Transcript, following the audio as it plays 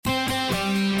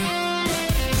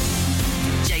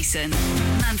Jason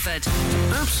Manford.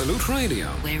 Absolute Radio.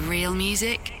 Where real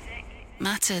music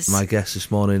matters. My guest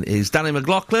this morning is Danny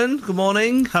Mcloughlin. Good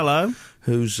morning. Hello.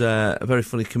 Who's a very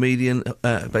funny comedian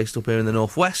based up here in the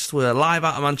northwest. We're live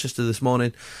out of Manchester this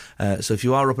morning, so if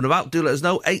you are up and about, do let us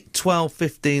know. 8 12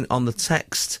 15 on the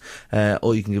text,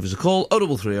 or you can give us a call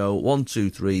 0330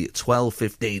 123 12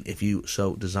 15 if you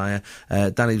so desire.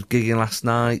 Danny was gigging last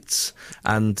night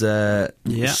and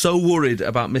so worried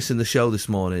about missing the show this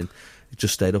morning. You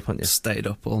just stayed up, haven't you? Stayed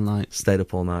up all night. Stayed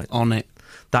up all night. On it.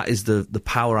 That is the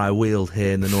power I wield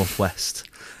here in the northwest.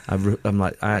 I'm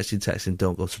like, I actually text him,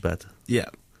 don't go to bed. Yeah.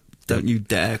 Don't you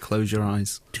dare close your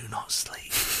eyes. Do not sleep.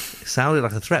 It sounded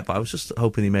like a threat, but I was just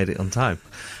hoping he made it on time.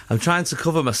 I'm trying to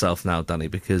cover myself now, Danny,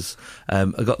 because I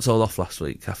got told off last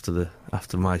week after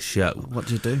my show. What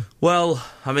did you do? Well,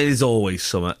 I mean, it's always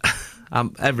something.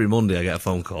 Every Monday I get a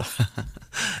phone call.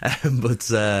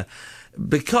 But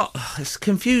because it's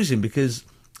confusing because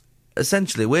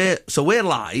essentially we're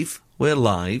live. We're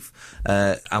live,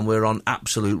 and we're on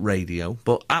Absolute Radio.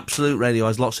 But Absolute Radio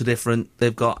has lots of different...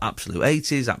 They've got Absolute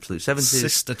 80s, Absolute 70s.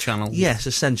 Sister channels. Yes,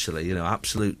 essentially,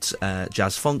 Absolute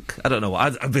Jazz Funk. I don't know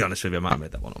what... I'll be honest with you, I might have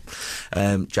made that one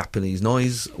up. Japanese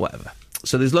Noise, whatever.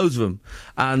 So there's loads of them.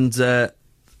 And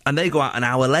they go out an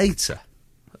hour later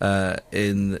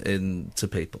to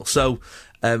people. So...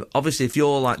 obviously, if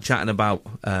you're like chatting about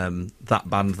that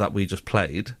band that we just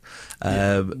played,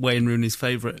 Wayne Rooney's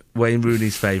favourite,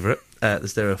 the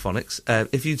Stereophonics.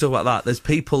 If you talk about that, there's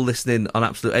people listening on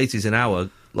Absolute 80s an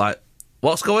hour, like,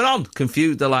 what's going on?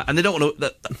 Confused. They're like, and they don't want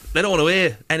to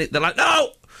hear any. They're like, no,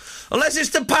 unless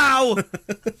it's the Pow.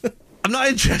 I'm not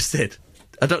interested.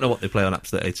 I don't know what they play on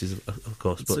Absolute 80s, of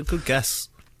course, but it's a good guess.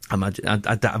 I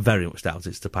very much doubt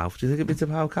it's Pow. Do you think it'd be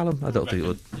Pow, Callum? I don't think it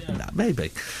would. Yeah. Nah, maybe.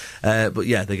 But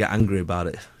yeah, they get angry about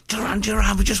it. Duran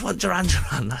Duran, we just want Duran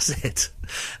Duran, that's it.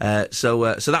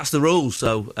 So that's the rule.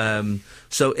 So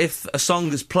if a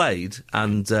song is played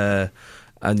and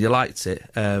you liked it,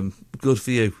 good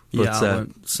for you. But, yeah, I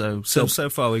won't. So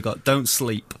far we got Don't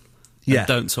Sleep. And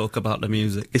Don't Talk About the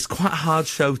Music. It's quite a hard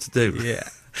show to do. Yeah.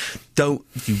 Don't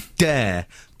you dare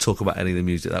talk about any of the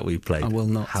music that we played. I will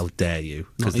not. How dare you?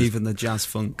 Not even the jazz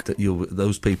funk.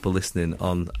 Those people listening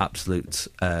on Absolute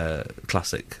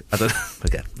Classic. I don't know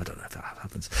if that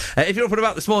happens. If you're up and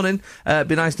about this morning, it'd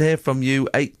be nice to hear from you.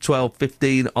 8 12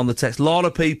 15 on the text. A lot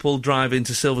of people driving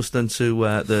to Silverstone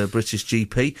to the British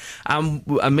GP. And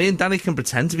me and Danny can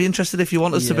pretend to be interested if you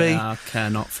want us to be. I care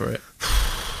not for it.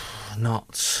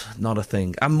 Not a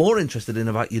thing. I'm more interested in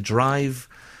about your drive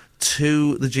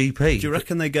to the GP. Do you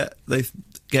reckon they get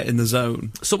in the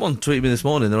zone? Someone tweeted me this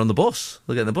morning, they're on the bus.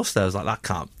 They're getting the bus there. I was like,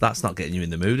 that's not getting you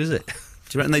in the mood, is it? Do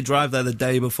you reckon they drive there the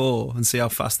day before and see how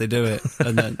fast they do it?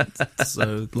 And then,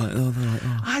 they're like,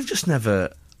 oh. I've just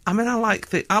never... I mean, I like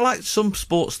some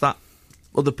sports that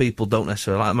other people don't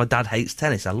necessarily like. My dad hates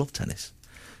tennis. I love tennis.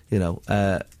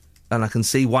 And I can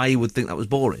see why he would think that was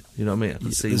boring. You know what I mean? I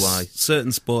can see why.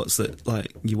 Certain sports that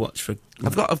you watch for.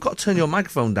 I've got to turn your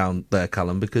microphone down there,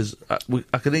 Callum, because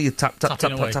I can hear you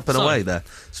tapping away there.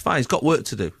 It's fine. He's got work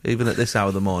to do, even at this hour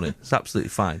of the morning. It's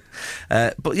absolutely fine.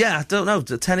 But yeah, I don't know.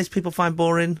 Do tennis people find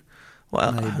boring?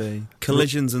 Well, maybe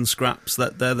collisions and scraps.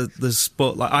 They're the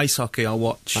sport like ice hockey. I'll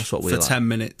watch for 10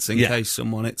 minutes in case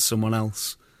someone hits someone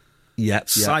else. Yep.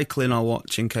 Cycling I'll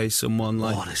watch in case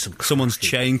someone's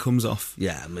chain comes off.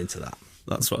 Yeah, I'm into that.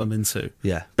 That's what I'm into.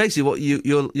 Yeah. Basically what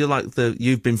you're like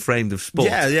You've Been Framed of sport.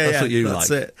 Yeah. That's what you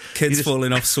that's like. It. Kids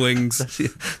falling off swings.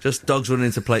 Just dogs running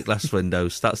into plate glass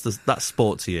windows. That's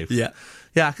sport to you. Yeah.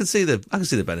 Yeah, I can see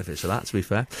the benefits of that, to be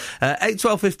fair. 8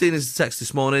 12 15 is the text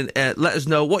this morning. Let us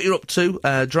know what you're up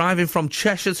to. Driving from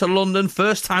Cheshire to London,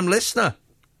 first time listener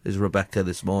is Rebecca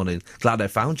this morning. Glad I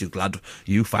found you. Glad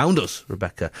you found us,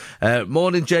 Rebecca.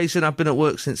 Morning, Jason. I've been at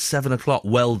work since 7 o'clock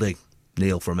welding.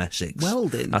 Neil from Essex.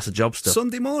 Welding? That's a job still.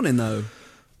 Sunday morning, though.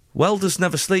 Welders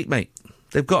never sleep, mate.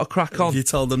 They've got to crack on. You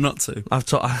told them not to? I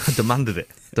demanded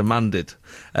it.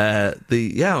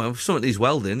 If somebody needs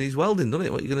welding, he's welding, doesn't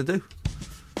it? What are you going to do?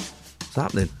 It's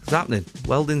happening.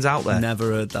 Welding's out there. Never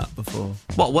heard that before.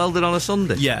 What, welding on a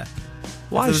Sunday? Yeah.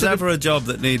 Why? If there was ever a job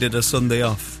that needed a Sunday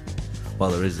off.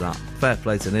 Well, there is that. Fair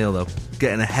play to Neil, though.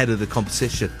 Getting ahead of the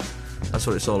competition. That's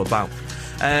what it's all about.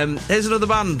 Here's another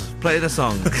band playing a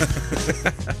song. This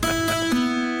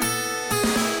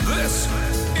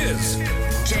is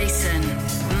Jason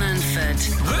Manford.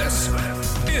 This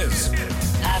is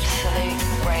Absolute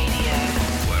Radio.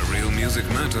 Where real music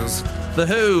matters. The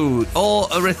Who, or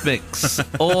Eurythmics,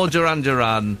 or Duran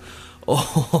Duran,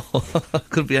 Oh,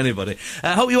 could be anybody.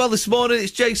 Hope you're well this morning.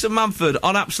 It's Jason Manford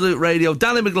on Absolute Radio.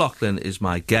 Danny Mcloughlin is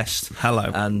my guest.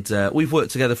 Hello. And we've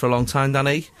worked together for a long time,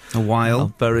 Danny. A while. A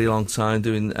very long time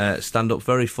doing stand-up.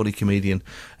 Very funny comedian.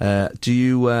 Are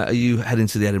you heading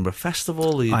to the Edinburgh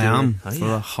Festival? I am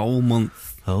for a whole month.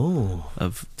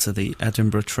 To the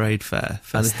Edinburgh Trade Fair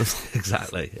Festival.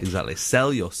 Exactly.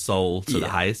 Sell your soul to the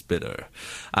highest bidder.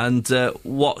 And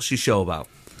what's your show about?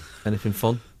 Anything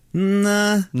fun?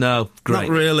 Nah. No, great. Not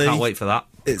really. Can't wait for that.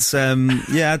 It's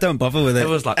I don't bother with it.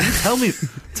 Everyone's like, tell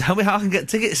me how I can get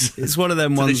tickets. It's one of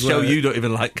them ones this show where you don't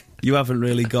even like. You haven't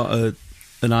really got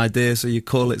an idea, so you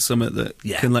call it something that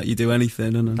can let you do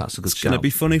anything, and that's a good it's going to be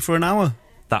funny for an hour.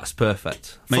 That's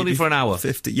perfect. Maybe funny for an hour.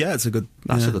 50. Yeah, it's a good.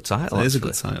 That's a good title. It is a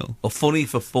good title. Or funny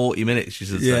for 40 minutes. You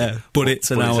should say. Yeah, but it's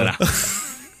an hour.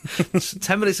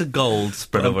 10 minutes of gold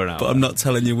spread over an hour. But I'm not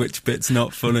telling you which bit's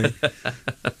not funny.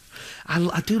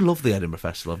 I do love the Edinburgh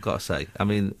Festival, I've got to say. I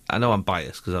mean, I know I'm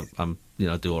biased because I'm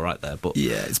I do all right there, but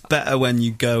yeah, it's better when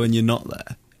you go and you're not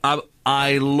there.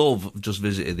 I love just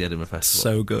visiting the Edinburgh Festival.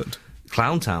 So good.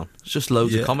 Clown Town. It's just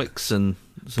loads of comics and.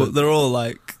 But they're all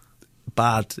like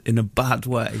bad in a bad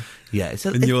way. Yeah,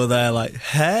 and you're there like,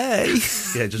 hey.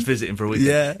 Yeah, just visiting for a weekend.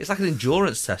 Yeah, it's like an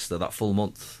endurance tester that full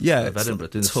month. Yeah, of Edinburgh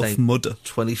doing tough the same mudder.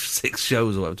 26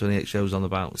 shows or whatever, 28 shows on the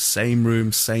bounce. Same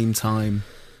room, same time.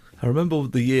 I remember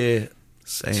the year.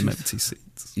 Same empty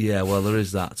seats. Yeah, well, there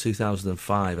is that.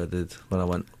 2005 I did when I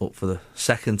went up for the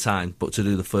second time, but to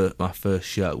do my first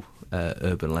show,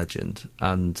 Urban Legend,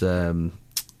 and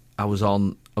I was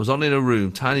on in a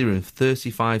room, tiny room,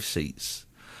 35 seats,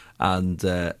 and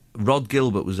Rod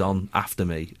Gilbert was on after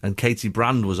me, and Katie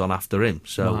Brand was on after him.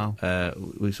 So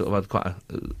we sort of had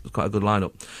quite a good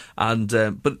lineup. And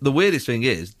but the weirdest thing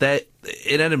is,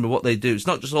 in Edinburgh, what they do, it's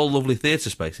not just all lovely theatre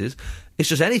spaces. It's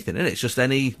just anything, isn't it? It's just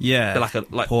any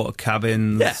like porta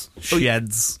cabins,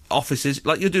 sheds, offices.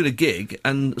 Like you're doing a gig,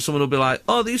 and someone will be like,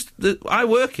 "Oh, I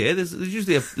work here. There's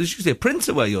usually a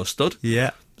printer where you're stood."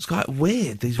 Yeah, it's quite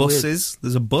weird. These buses.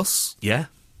 There's a bus. Yeah.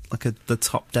 Like the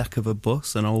top deck of a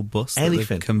bus, an old bus that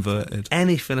they've converted.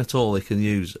 Anything at all they can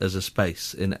use as a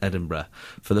space in Edinburgh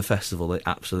for the festival, they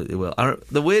absolutely will.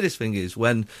 The weirdest thing is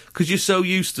because you're so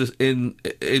used to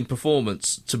in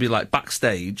performance to be like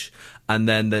backstage, and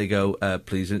then they go,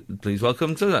 please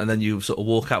welcome to that, and then you sort of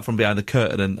walk out from behind the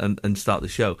curtain and start the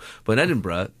show. But in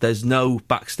Edinburgh, there's no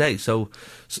backstage, so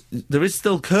there is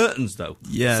still curtains though.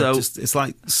 Yeah, so it's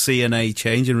like C&A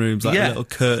changing rooms, like a little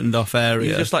curtained off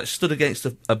area. You're just like stood against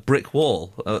a brick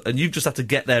wall, and you just have to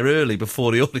get there early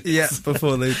before the audience. Yeah,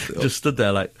 before they just stood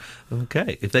there like,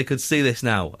 okay, if they could see this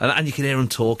now, and you can hear them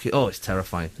talking. Oh, it's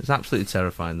terrifying. It's absolutely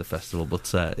terrifying, the festival,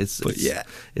 but it's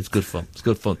good fun. It's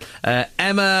good fun.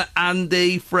 Emma,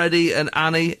 Andy, Freddie, and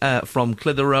Annie from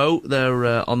Clitheroe.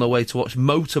 They're on their way to watch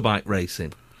motorbike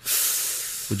racing.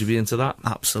 Would you be into that?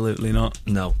 Absolutely not.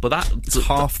 No, but it's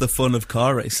half the fun of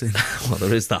car racing. Well,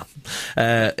 there is that.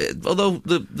 Although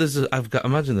I've got to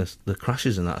imagine the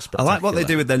crashes in that. Are spectacular. I like what they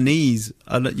do with their knees.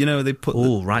 And they put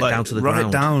down to the ground.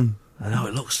 Right down. I know,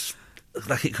 it looks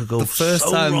like it could go the first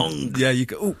so time, wrong. Yeah, you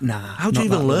go. Oh, nah. How do you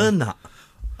even learn that?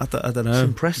 I don't know. It's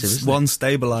impressive. Isn't one it?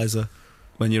 Stabiliser.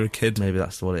 When you're a kid. Maybe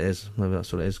that's what it is.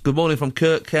 Good morning from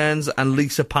Kurt Cairns and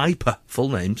Lisa Piper. Full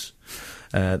names.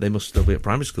 They must still be at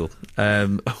primary school.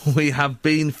 We have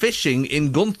been fishing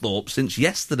in Gunthorpe since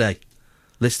yesterday.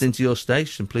 Listening to your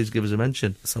station, please give us a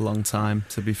mention. It's a long time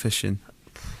to be fishing.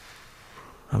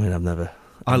 I mean, I've never...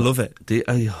 I love it.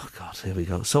 Oh, God, here we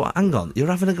go. So, hang on. You're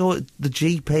having a go at the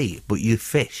GP, but you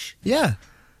fish? Yeah.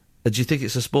 Do you think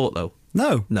it's a sport, though?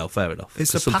 No. No, fair enough.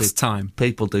 It's a pastime.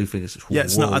 People do think it's... Yeah,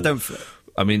 it's not. I don't...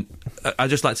 I mean, I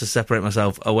just like to separate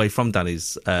myself away from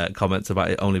Danny's comments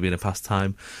about it only being a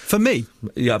pastime. For me?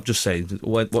 Yeah, I'm just saying,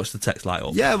 what's the text like?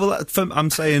 Up? Yeah, well, I'm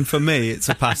saying for me, it's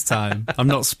a pastime. I'm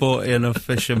not sporty enough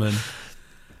fisherman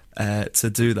to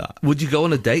do that. Would you go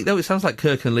on a date, though? It sounds like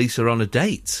Kirk and Lisa are on a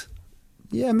date.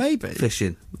 Yeah, maybe.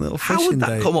 Fishing. Little fishing How would that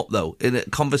date. come up, though, in a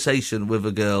conversation with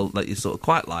a girl that you sort of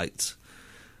quite liked?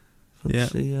 Yeah.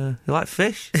 You like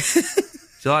fish? Do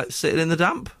you like sitting in the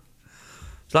damp?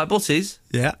 Do you like butties?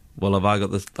 Yeah. Well, have I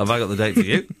got the date for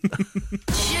you?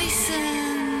 Jason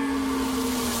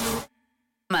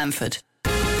Manford.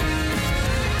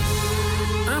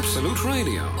 Absolute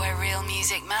Radio. Where real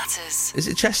music matters. Is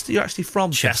it Chester? You're actually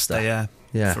from Chester?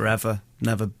 Yeah. Forever.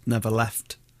 Never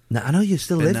left. No, I know you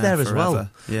still live there as well.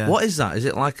 Yeah. What is that? Is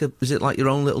it like your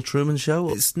own little Truman Show?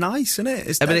 It's nice, isn't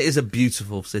it? I mean, it is a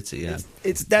beautiful city. Yeah.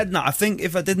 It's dead now. I think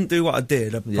if I didn't do what I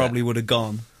did, I probably would have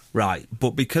gone. Right.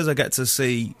 But because I get to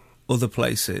see other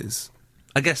places,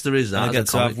 I guess there is that. I get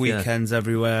to have weekends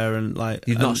everywhere, and like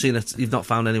you've not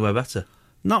found anywhere better.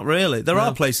 Not really. There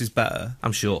are places better.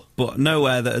 I'm sure. But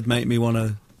nowhere that would make me want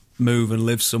to move and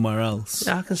live somewhere else.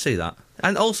 Yeah, I can see that.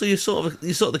 And also, you're sort of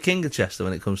the king of Chester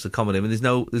when it comes to comedy. I mean,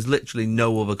 there's literally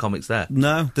no other comics there.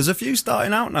 No, there's a few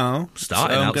starting out now.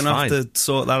 I'm going to have to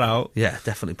sort that out. Yeah,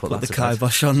 definitely put that the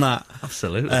kibosh on that.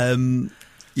 Absolutely.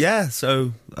 Yeah,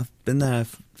 so I've been there.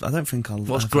 I don't think I'll.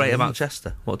 What's great about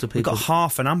Chester? What do people? We've got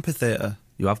half an amphitheatre.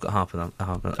 You have got half an.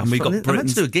 And we got I meant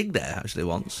to do a gig there actually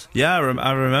once. Yeah,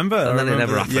 I remember. And then it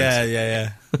never happened.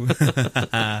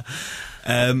 Yeah.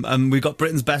 And we got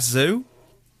Britain's best zoo.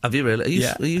 Have you really?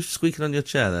 Are you squeaking on your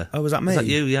chair there? Oh, was that me? Is that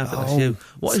you? Yeah, I think that's you.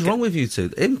 What is wrong with you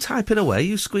two? Him typing away,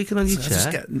 you squeaking on your chair? I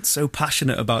just get so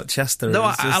passionate about Chester. No,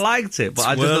 I liked it, but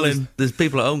I just know there's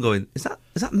people at home going, is that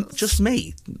just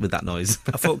me with that noise?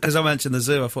 I thought, because I mentioned the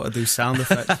zoo, I thought I'd do sound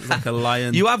effects. It's like a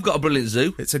lion. You have got a brilliant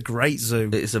zoo. It's a great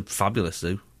zoo. It's a fabulous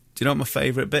zoo. Do you know what my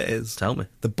favourite bit is? Tell me.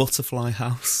 The butterfly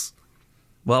house.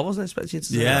 Well, I wasn't expecting you to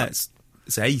say that. Yeah,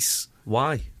 it's ace.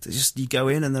 Why? You go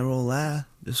in and they're all there,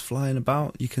 just flying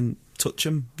about. You can touch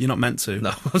them. You're not meant to. No,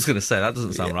 I was going to say, that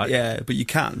doesn't sound right. Yeah, but you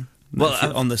can.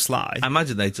 Well, on the sly. I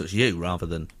imagine they touch you rather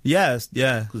than... Yeah.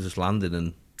 Just landing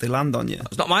and... They land on you.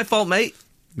 It's not my fault, mate.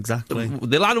 Exactly.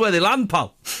 They land where they land,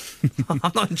 pal. I'm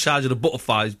not in charge of the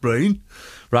butterfly's brain.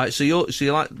 Right, so you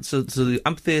like the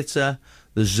amphitheatre,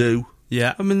 the zoo.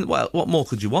 Yeah. I mean, what more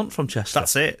could you want from Chester?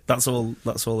 That's it. That's all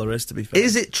there is, to be fair.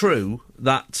 Is it true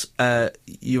that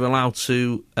you're allowed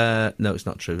to... no, it's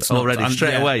not true.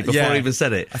 Straight away, before I even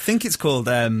said it. I think it's called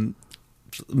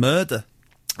murder.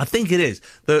 I think it is.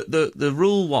 The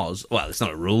rule was... Well, it's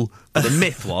not a rule, but the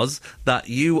myth was that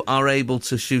you are able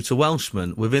to shoot a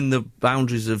Welshman within the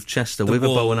boundaries of Chester with a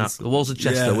bow and arrow. The walls of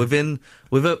Chester, with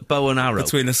a bow and arrow.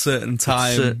 Between a certain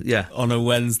time on a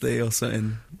Wednesday or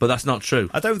something. But that's not true.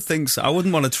 I don't think so. I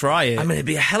wouldn't want to try it. I mean, it'd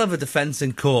be a hell of a defence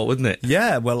in court, wouldn't it?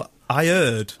 Yeah, well, I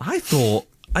heard. I thought...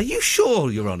 Are you sure,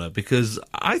 Your Honour? Because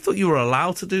I thought you were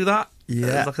allowed to do that.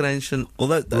 Yeah. It's like an ancient Well,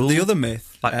 the other myth...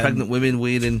 Like pregnant women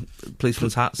wielding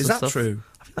policemen's hats and stuff. Is that true?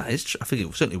 I think that is true. I think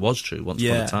it certainly was true once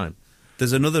upon a time.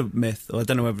 There's another myth, or I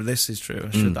don't know whether this is true.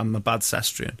 I'm a bad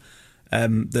Cestrian.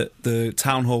 That the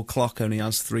town hall clock only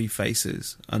has 3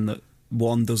 faces, and that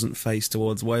one doesn't face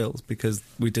towards Wales because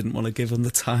we didn't want to give them the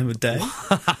time of day.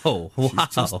 Wow.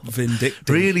 Just vindictive.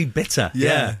 Really bitter.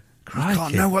 Yeah. I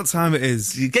can't know what time it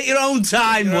is. You get your own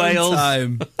time, Wales.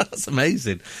 Time. That's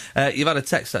amazing. You've had a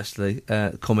text, actually,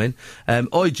 come in.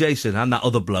 Oi, Jason, and that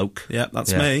other bloke. Yeah,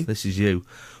 that's me. This is you.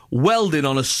 Welding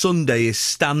on a Sunday is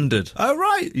standard. Oh,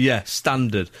 right. Yeah,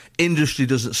 standard. Industry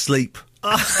doesn't sleep.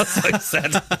 That's what I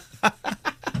said.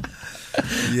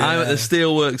 Yeah. I'm at the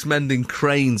steelworks mending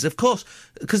cranes. Of course,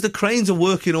 because the cranes are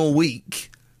working all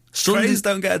week. Cranes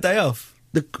don't get a day off?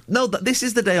 This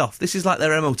is the day off. This is like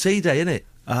their MOT day, isn't it?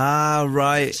 Ah,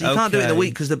 right. So you can't do it in the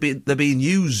week because they're being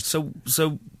used.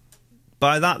 So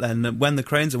by that then, when the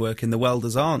cranes are working, the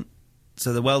welders aren't.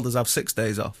 So the welders have 6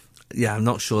 days off. Yeah, I'm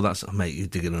not sure that's... Mate, you're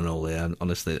digging an hole here,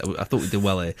 honestly. I thought we did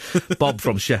well here. Bob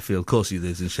from Sheffield, of course he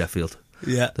lives in Sheffield.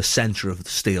 Yeah. The centre of the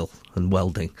steel and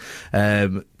welding.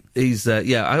 He's...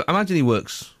 I imagine he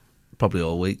works probably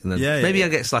all week. And then maybe he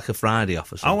gets like a Friday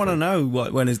off or something. I want to know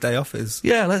when his day off is.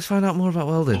 Yeah, let's find out more about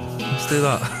welding. Let's do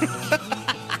that.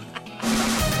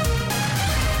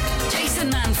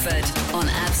 Jason Manford on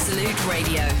Absolute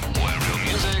Radio. Where real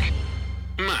music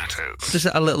matters. Just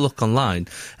a little look online.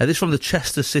 This is from the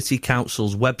Chester City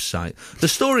Council's website. The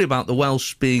story about the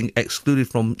Welsh being excluded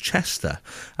from Chester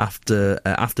after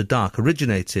dark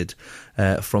originated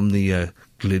from the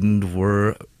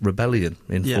Glyndwr Rebellion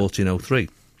in 1403.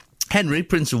 Henry,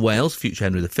 Prince of Wales, future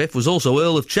Henry V, was also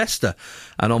Earl of Chester,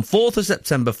 and on 4th of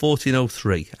September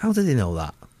 1403. How did he know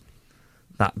that?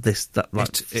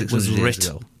 It was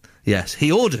written. Yes,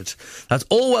 he ordered that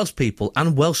all Welsh people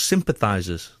and Welsh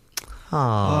sympathisers.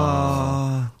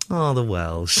 The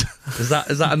Welsh. Is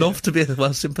that enough to be a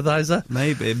Welsh sympathiser?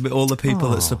 Maybe. But all the people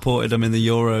that supported him in the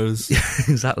Euros.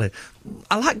 Yeah, exactly.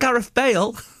 I like Gareth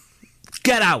Bale.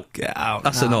 Get out. Get out.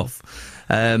 That's enough.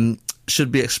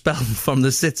 Should be expelled from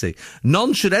the city.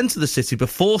 None should enter the city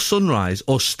before sunrise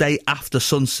or stay after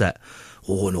sunset.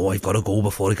 Oh no, I've got to go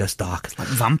before it gets dark. Like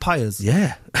vampires.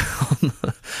 Yeah.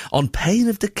 On pain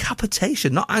of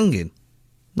decapitation, not hanging.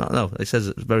 No, it says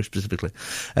it very specifically.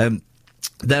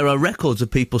 There are records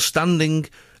of people standing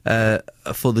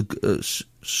for the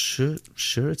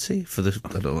surety, I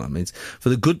don't know what that means, for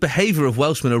the good behaviour of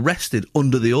Welshmen arrested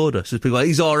under the order. So people are like,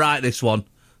 he's all right, this one.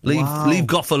 Leave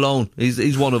Gough alone.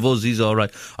 He's one of us. He's all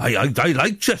right. I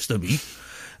like Chester, me.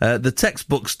 The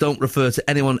textbooks don't refer to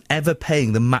anyone ever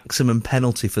paying the maximum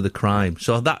penalty for the crime.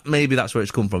 So maybe that's where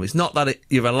it's come from. It's not that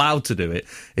you're allowed to do it.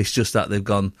 It's just that they've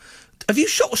gone, have you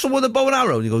shot someone with a bow and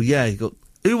arrow? And you go, yeah. You go,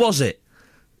 who was it?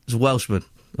 It's a Welshman.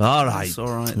 All right. That's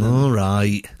all right then. All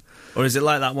right. Or is it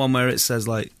like that one where it says,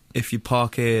 like, if you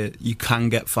park here, you can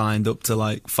get fined up to,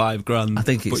 like, $5,000. I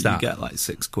think it's but that. you get, like,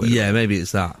 £6. Yeah, maybe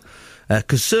it's that.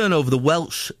 Concern over the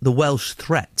Welsh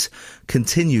threat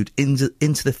continued into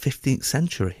the 15th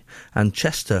century, and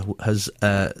Chester has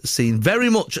seen very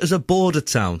much as a border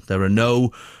town. There are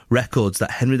no records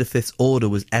that Henry V's order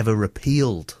was ever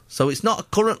repealed. So it's not a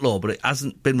current law, but it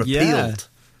hasn't been repealed. Yeah.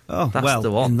 Oh, That's well,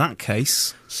 the one. in that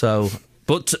case. So,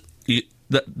 but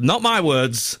not my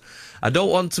words. I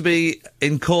don't want to be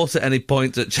in court at any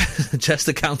point at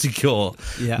Chester County Court.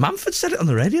 Yeah. Manford said it on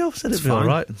the radio. Said it'd be all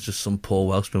right. It's just some poor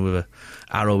Welshman with an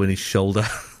arrow in his shoulder.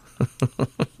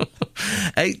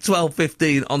 8, 12,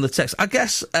 15 on the text. I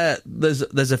guess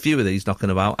there's a few of these knocking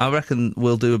about. I reckon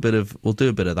we'll do a bit of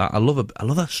that. I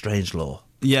love a strange law.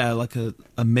 Yeah, like a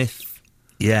myth.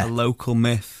 Yeah, a local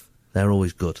myth. They're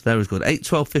always good. 8,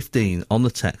 12, 15 on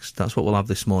the text. That's what we'll have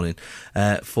this morning.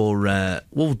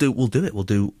 We'll do it. We'll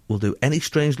do any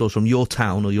strange laws from your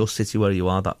town or your city where you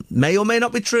are that may or may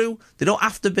not be true. They don't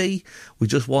have to be. We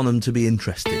just want them to be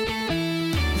interesting.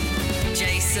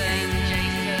 Jason.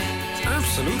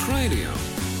 Absolute Radio.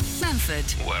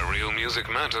 Manford. Where real music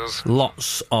matters.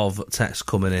 Lots of texts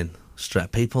coming in.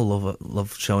 People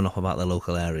love showing off about their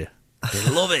local area.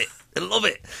 They love it. They love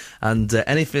it. And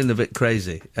anything a bit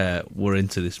crazy, we're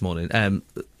into this morning.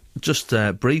 Just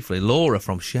briefly, Laura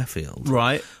from Sheffield.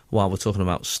 Right. While we're talking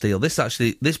about steel.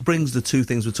 This brings the two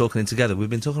things we're talking in together. We've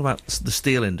been talking about the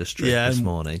steel industry this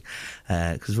morning,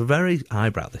 because we're very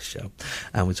highbrow, this show.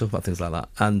 And we talk about things like that.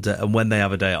 And when they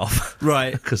have a day off.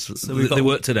 Right. Because they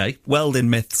work today. Welding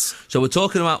myths. So we're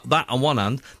talking about that on one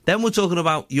hand. Then we're talking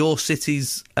about your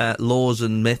city's laws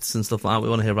and myths and stuff like that. We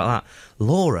want to hear about that.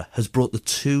 Laura has brought the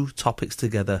two topics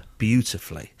together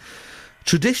beautifully.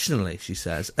 Traditionally, she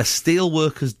says, a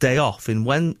steelworkers' day off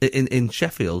in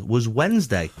Sheffield was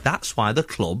Wednesday. That's why the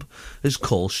club is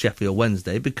called Sheffield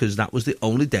Wednesday, because that was the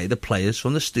only day the players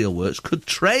from the steelworks could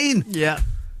train. Yeah.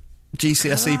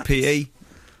 GCSE PE.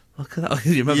 Look at that.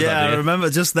 You remember that? Yeah, I remember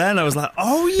just then. I was like,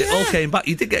 oh, yeah. It all came back.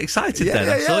 You did get excited then.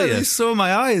 I saw you. You saw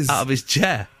my eyes. Out of his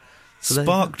chair.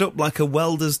 Sparked up like a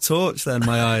welder's torch then,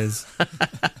 my eyes.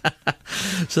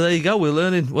 So there you go, we're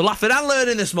learning. We're laughing and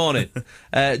learning this morning.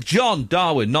 John,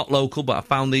 Darwin, not local, but I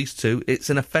found these two.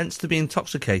 It's an offence to be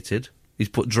intoxicated. He's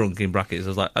put drunk in brackets. I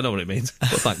was like, I know what it means. But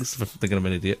thanks for thinking I'm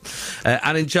an idiot.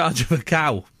 And in charge of a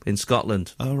cow in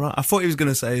Scotland. Oh, right. I thought he was going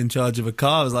to say in charge of a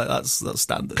car. I was like, that's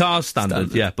standard. Car's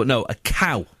standard, yeah. But no, a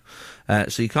cow.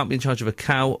 So you can't be in charge of a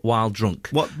cow while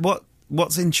drunk.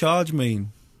 What's in charge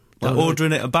mean? Like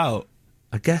ordering it about?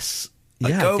 I guess...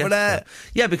 Like, yeah, go over there.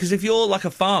 So. Yeah, because if you're like a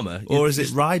farmer... Or is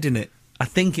it riding it? I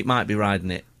think it might be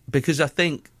riding it. Because I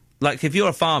think, like, if you're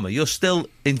a farmer, you're still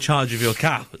in charge of your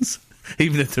cows,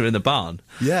 even if they're in the barn.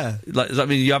 Yeah. Like, does that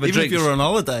mean you have a even drink? Even if you're on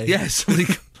holiday. Yeah,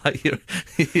 somebody... Like you're in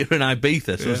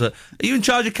Ibiza. So it's like, are you in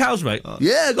charge of cows, mate?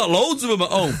 Yeah, I've got loads of them at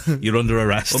home. You're under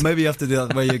arrest. Or maybe you have to do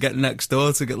that where you get next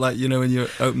door to get, like, you know, when you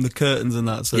open the curtains and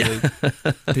that, so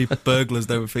people, burglars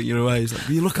don't think you're away. It's like,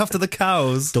 will you look after the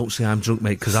cows? Don't say I'm drunk,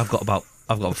 mate, because I've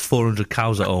got 400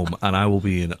 cows at home and I will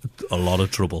be in a lot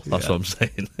of trouble. That's what I'm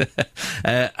saying.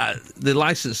 The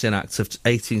Licensing Act of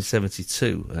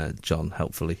 1872, John,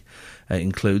 helpfully,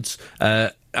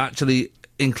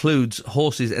 includes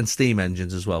horses and steam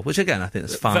engines as well, which again I think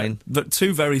that's fine. But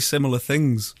two very similar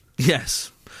things.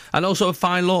 Yes. And also a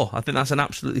fine law. I think that's an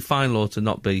absolutely fine law to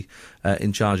not be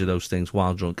in charge of those things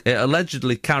while drunk. It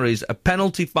allegedly carries a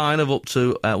penalty fine of up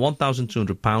to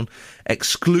 £1,200,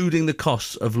 excluding the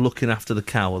costs of looking after the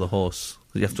cow or the horse.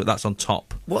 That's on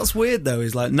top. What's weird though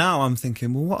is, like, now I'm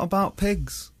thinking, well, what about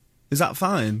pigs? Is that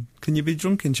fine? Can you be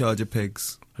drunk in charge of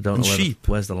pigs? I don't know. Sheep?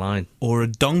 Where's the line? Or a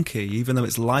donkey, even though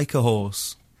it's like a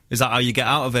horse. Is that how you get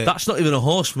out of it? That's not even a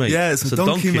horse, mate. Yeah, it's a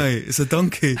donkey, mate. It's a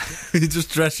donkey. You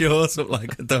just dress your horse up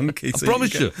like a donkey. I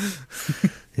promise you.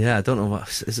 Yeah, I don't know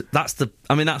what...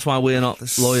 that's why we're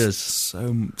not lawyers.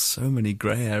 So many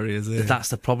grey areas here. That's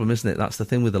the problem, isn't it? That's the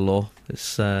thing with the law.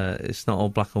 It's not all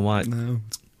black and white. No.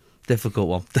 Difficult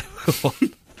one.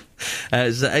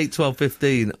 It's 8, 12,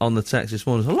 15 on the text this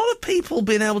morning. A lot of people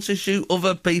being able to shoot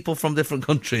other people from different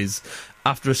countries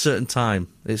after a certain time.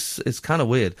 It's kind of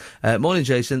weird. Morning,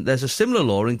 Jason. There's a similar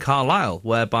law in Carlisle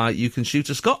whereby you can shoot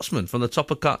a Scotsman from the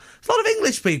top of There's a lot of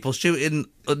English people shooting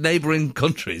neighbouring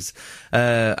countries.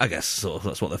 I guess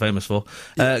that's what they're famous for.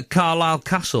 Carlisle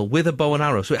Castle with a bow and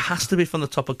arrow. So it has to be from the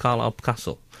top of Carlisle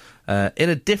Castle. In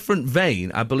a different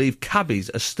vein, I believe cabbies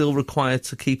are still required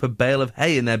to keep a bale of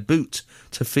hay in their boot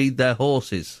to feed their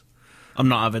horses. I'm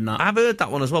not having that. I've heard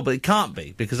that one as well, but it can't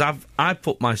be, because I've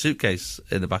put my suitcase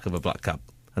in the back of a black cab,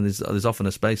 and there's often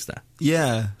a space there.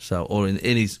 Yeah. So, or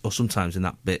or sometimes in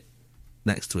that bit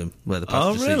next to him where the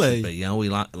passenger seat should be.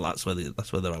 Yeah, that's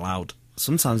where they're allowed.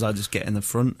 Sometimes I just get in the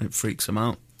front. It freaks them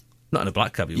out. Not in a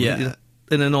black cab, Yeah. would you?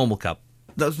 In a normal cab.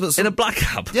 In a black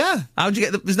cab? Yeah. How'd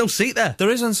you get there's no seat there? There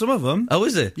is on some of them. Oh,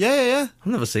 is it? Yeah.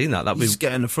 I've never seen that. That'd be Just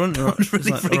get in the front. that would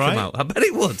really freak them out. I bet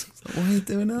it would. What are you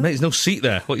doing now? Mate, there's no seat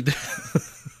there. What are you doing?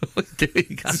 What are you doing?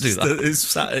 You can't do that. It's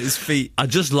sat at his feet. I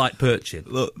just like perching.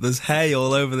 Look, there's hay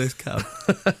all over this cab.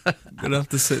 I'm going to have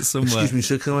to sit somewhere. Excuse me,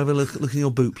 sir, can I have a look in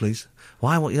your boot, please?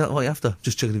 Why? What you after?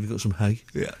 Just checking if you've got some hay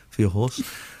for your horse.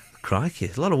 Crikey,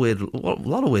 a lot of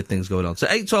weird things going on. So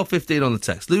 8, 12, 15 on the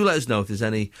text. Do let us know if there's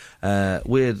any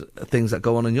weird things that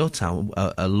go on in your town,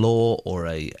 a law or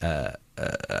a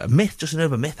myth, just an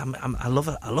urban myth. I love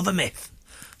a myth.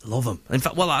 Love them. In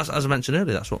fact, as I mentioned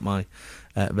earlier, that's what my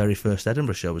very first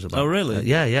Edinburgh show was about. Oh, really?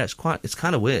 Yeah. It's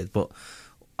kind of weird, but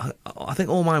I think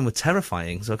all mine were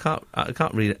terrifying. So I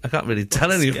can't really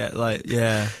tell any.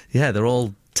 Yeah, they're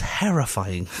all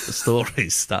terrifying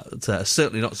stories that are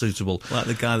certainly not suitable. Like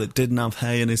the guy that didn't have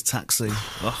hay in his taxi.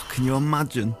 Oh, can you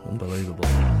imagine? Unbelievable.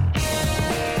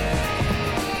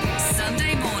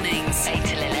 Sunday mornings, 8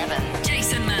 till 11.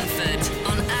 Jason Manford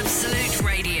on Absolute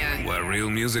Radio. Where real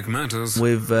music matters.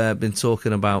 We've been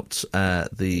talking about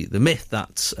the myth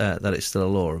that it's still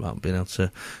a law about being able to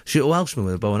shoot a Welshman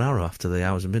with a bow and arrow after the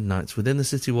hours of midnight within the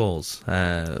city walls.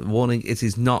 Warning, it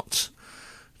is not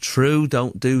true.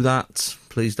 Don't do that.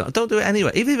 Please don't do it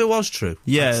anyway. Even if it was true,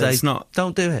 it's not.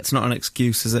 Don't do it. It's not an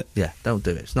excuse, is it? Yeah, don't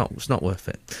do it. It's not worth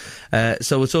it.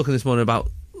 So we're talking this morning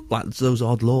about like those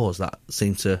odd laws that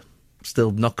seem to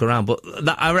still knock around, but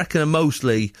that I reckon are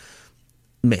mostly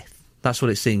myth. That's what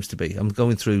it seems to be. I'm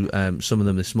going through some of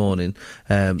them this morning.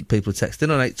 People are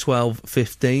texting on 8, 12,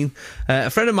 15. A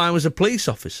friend of mine was a police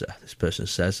officer. This person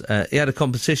says he had a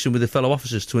competition with the fellow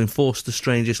officers to enforce the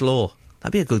strangest law.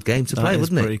 That'd be a good game to play,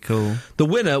 wouldn't it? Pretty cool. The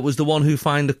winner was the one who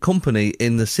fined a company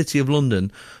in the City of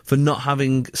London for not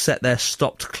having set their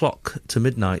stopped clock to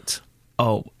midnight.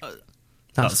 Oh,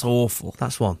 that's awful.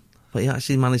 That's one. But he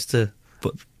actually managed to.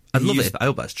 But I'd love it. I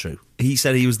hope that's true. He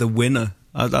said he was the winner.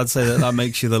 I'd say that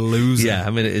makes you the loser. Yeah, I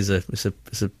mean it's a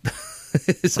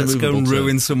Let's go and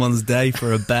ruin someone's day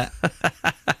for a bet.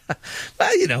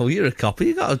 Well, you're a copper.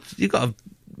 You got to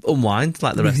unwind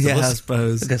like the rest of us. I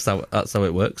suppose. I guess that's how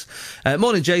it works.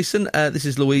 Morning, Jason. This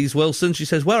is Louise Wilson. She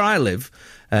says, where I live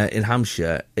in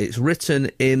Hampshire, it's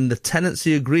written in the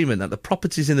tenancy agreement that the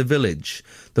properties in the village,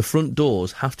 the front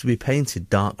doors have to be painted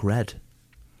dark red.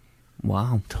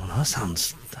 Wow. Don't know, that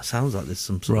sounds like there's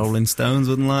some sort Rolling Stones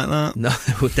wouldn't like that. No,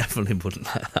 they definitely wouldn't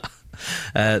like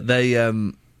that.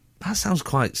 That sounds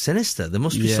quite sinister. There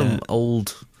must be some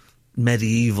old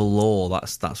medieval law.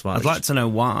 That's why. I'd like to know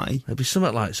why. It'd be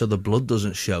something like so the blood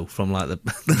doesn't show from like the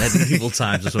medieval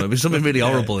times or something. It'd be something really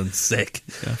horrible and sick.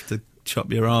 You have to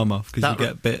chop your arm off because you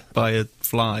get bit by a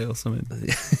fly or something.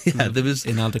 Yeah, there was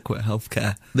inadequate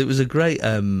healthcare. There was a great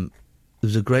one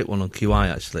on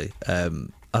QI actually.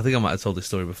 I think I might have told this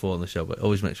story before on the show, but it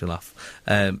always makes me laugh.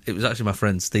 It was actually my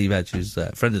friend Steve Edge, who's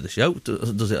a friend of the show,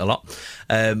 does it a lot.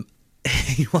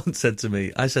 He once said to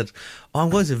me, I said, I'm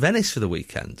going to Venice for the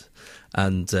weekend.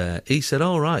 And he said,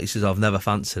 all right. He says, I've never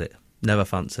fancied it.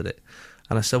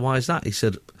 And I said, why is that? He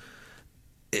said,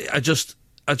 I just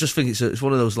think it's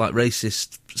one of those like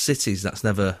racist cities that's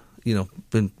never,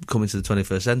 been coming to the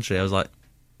 21st century. I was like,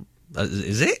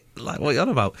 is it? Like, what are you on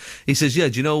about? He says, yeah,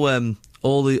 do you know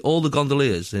all the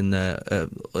gondoliers in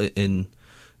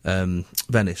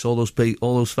Venice, all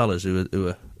those fellas who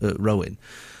are rowing,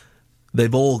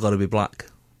 they've all got to be black.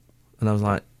 And I was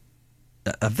like,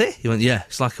 have they? He went, yeah,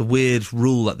 it's like a weird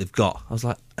rule that they've got. I was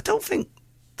like, I don't think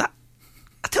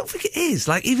it is.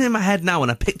 Like, even in my head now, when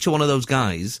I picture one of those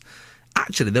guys,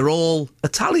 actually, they're all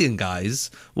Italian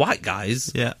guys, white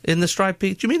guys, in the striped.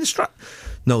 Do you mean the stripe?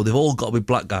 No, they've all got to be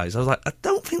black guys. I was like, I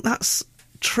don't think that's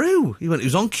true. He went, it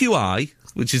was on QI,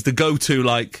 which is the go-to,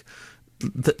 like,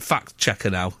 the fact checker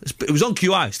now. It was on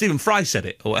QI. Stephen Fry said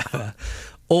it, or whatever.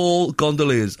 All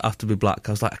gondoliers have to be black.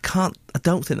 I was like, I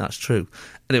don't think that's true.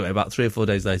 Anyway, about 3 or 4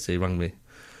 days later, he rang me.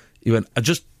 He went, I've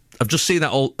just seen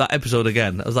that episode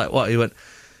again. I was like, what? He went,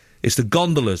 it's the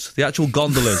gondolas, the actual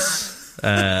gondolas.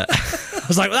 I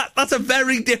was like, that's a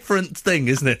very different thing,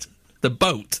 isn't it? The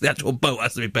actual boat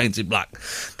has to be painted black.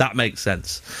 That makes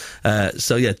sense.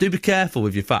 So yeah, do be careful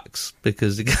with your facts,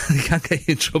 because it can get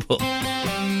you in trouble.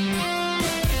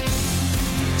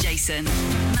 Jason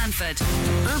Manford,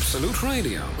 Absolute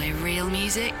Radio. where real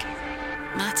music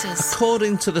matters.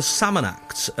 According to the Salmon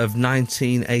Act of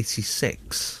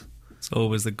 1986, It's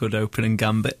always a good opening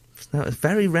gambit. now it's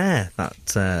very rare that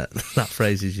that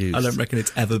phrase is used. I don't reckon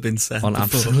it's ever been said on before.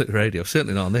 Absolute Radio,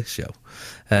 certainly not on this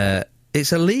show.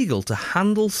 It's illegal to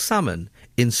handle salmon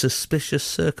in suspicious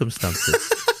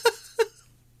circumstances.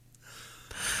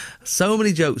 So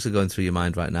many jokes are going through your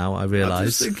mind right now, I I'm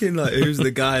realise. just thinking, like, who's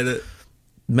the guy that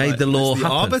Made the law the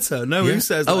happen. arbiter? No, Yeah. who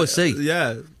says? Oh, like, I see.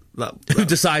 Yeah, Who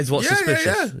decides what's Yeah,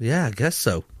 suspicious? yeah. I guess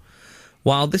so.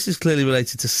 While this is clearly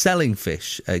related to selling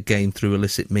fish gained through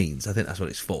illicit means, I think that's what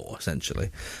it's for, essentially.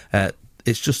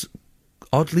 It's just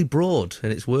oddly broad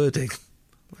in its wording.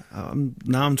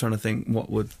 Now I'm trying to think what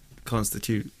would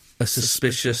constitute A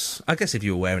suspicious... I guess if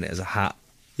you were wearing it as a hat,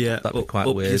 Yeah, that'd be quite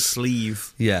up weird. your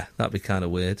sleeve. Yeah, that'd be kind of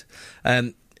weird.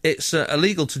 It's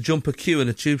illegal to jump a queue in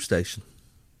a tube station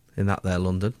in that there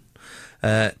London.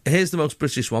 Here's the most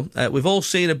British one. We've all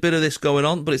seen a bit of this going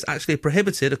on, but it's actually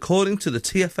prohibited according to the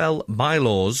TfL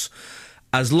bylaws,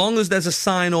 as long as there's a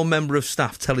sign or member of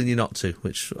staff telling you not to,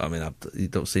 which, I mean, you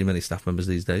don't see many staff members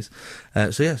these days.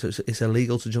 So it's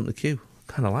illegal to jump the queue.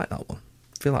 Kind of like that one.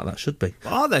 I feel like that should be.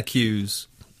 Are there queues?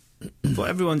 But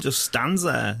everyone just stands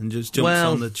there and just jumps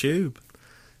on the tube.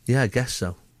 Yeah, I guess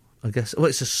so. Well,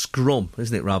 it's a scrum,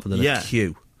 isn't it, rather than a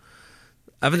queue?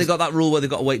 Haven't they got that rule where they've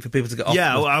got to wait for people to get off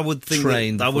Yeah, the I would think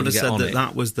train that I would have before said they get on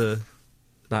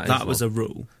that it? that was a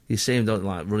rule. You see them, don't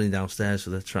like, running downstairs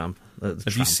for the tram. Have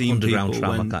you seen underground people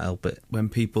tram? when, I can't help it. when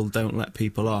people don't let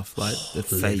people off, like the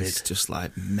livid. face, just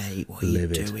like, mate, what are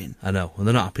Livid. you doing? I know, and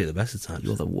they're not happy at the best of times.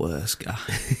 You're the worst guy.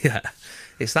 Yeah,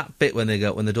 it's that bit when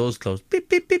the doors close, beep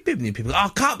beep beep beep, and people go, "Oh, I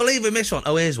can't believe we missed one."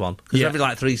 Oh, here's one, because Yeah. every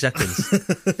like 3 seconds.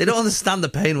 They don't understand the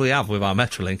pain we have with our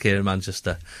Metrolink here in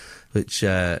Manchester, which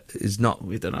is not.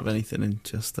 We don't have anything in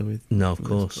Chester with. No, of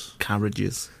course.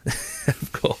 Carriages.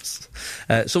 Of course.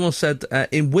 Someone said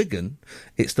in Wigan,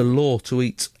 it's the law to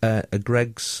eat a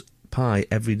Greg's pie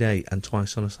every day and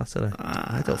twice on a Saturday.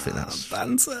 I don't think that's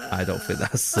Banter. I don't think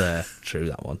that's true.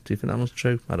 That one. Do you think that one's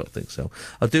true? I don't think so.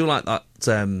 I do like that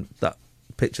that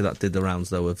picture that did the rounds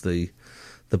though of the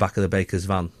back of the baker's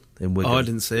van in Wigan. Oh, I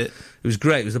didn't see it. It was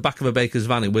great. It was the back of a baker's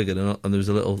van in Wigan, and there was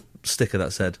a little sticker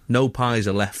that said, "No pies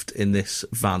are left in this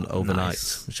van overnight,"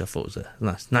 nice. which I thought was a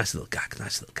nice little gag.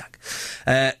 Nice little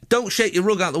gag. Don't shake your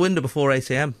rug out the window before 8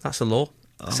 a.m. That's a law.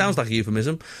 Sounds like a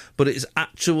euphemism, but it's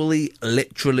actually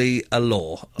literally a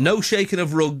law. No shaking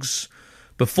of rugs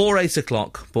before 8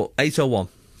 o'clock, but 8:01.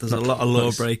 There's a lot of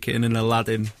law breaking in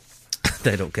Aladdin.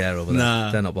 They don't care over there.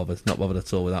 Nah. They're not bothered. Not bothered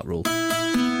at all with that rule.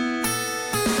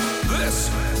 This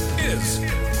is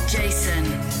Jason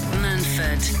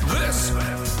Manford, this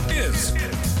is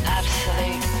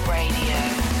Absolute Radio.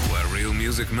 where real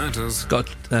music matters. Got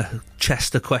a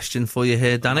Chester question for you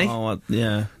here, Danny. Oh,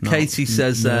 yeah. No, Katie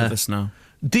says, nervous now.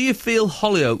 do you feel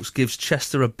Hollyoaks gives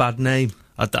Chester a bad name?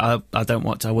 I don't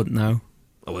watch. I wouldn't know.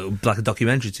 Oh, it would be like a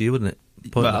documentary to you, wouldn't it?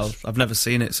 Well, Pointless. I've never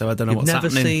seen it, so I don't know You've what's never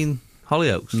happening. seen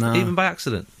Hollyoaks, No. even by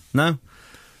accident. No,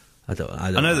 I don't I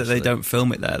know that they actually. don't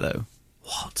film it there though.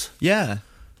 What? Yeah,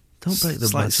 Don't break the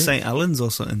it's like magic. St Helens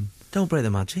or something. Don't break the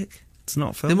magic. It's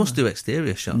not filmed. They must there. do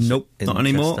exterior shots. Nope, in not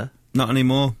anymore. Chester. Not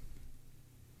anymore.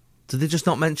 Do they just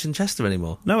not mention Chester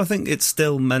anymore? No, I think it's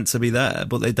still meant to be there,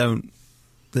 but they don't.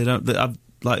 I've,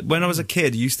 like when I was a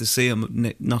kid, I used to see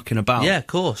them knocking about. Yeah, of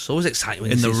course. Always exciting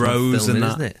when In you the see someone rows filming,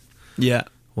 and isn't that. it? yeah.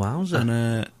 Wowza. And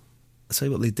I'll tell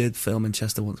you what they did film in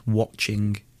Chester once.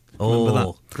 Watching. Remember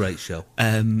Oh, great show.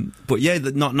 that? But yeah,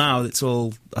 not now. It's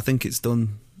all. I think it's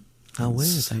done. How weird.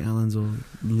 St Helens or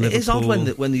Liverpool. It is odd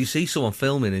when you see someone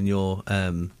filming in your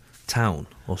town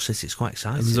or city. It's quite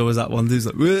exciting. There's always that one who's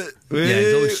like, "Wah, wah." Yeah,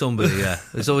 there's always somebody. Yeah,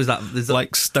 there's always that. There's that,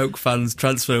 like Stoke fans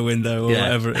transfer window or Yeah.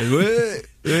 whatever it is. Wah,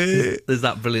 wah. there's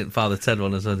that brilliant Father Ted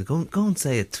one as well. Go and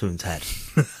say it to him, Ted.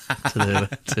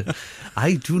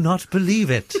 I do not believe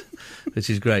it, which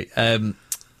is great.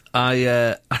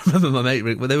 I remember my mate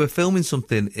Rick when they were filming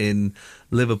something in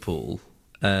Liverpool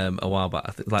a while back.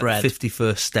 I think like Bread.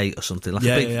 51st State or something, like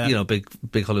Yeah, a big, yeah.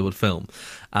 big Hollywood film.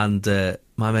 And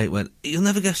my mate went, "You'll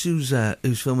never guess who's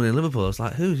filming in Liverpool." I was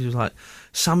like, "Who?" He was like,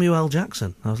 "Samuel L.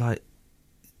 Jackson." I was like,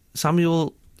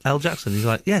 "Samuel L. Jackson?" He's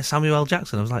like, "Yeah, Samuel L.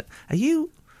 Jackson." I was like, Are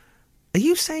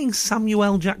you saying Samuel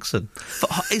L. Jackson? For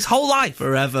his whole life.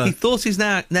 Forever. He thought his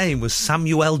name was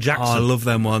Samuel Oh, Jackson. I love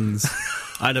them ones.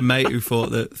 I had a mate who thought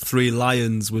that 3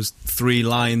 lions was 3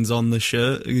 lines on the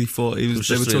shirt. He thought they were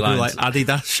talking like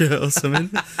Adidas shirt or something.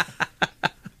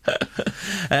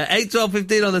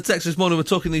 8:12:15 on the text this morning. We're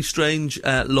talking these strange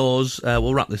laws.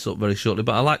 We'll wrap this up very shortly,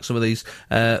 but I like some of these.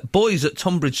 Boys at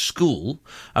Tonbridge School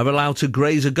are allowed to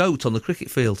graze a goat on the cricket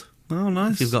field. Oh,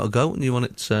 nice. If you've got a goat and you want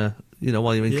it,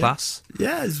 while you're in class.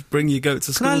 Yeah, just bring your goat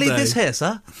to school. Can I leave this here,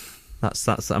 sir? That's.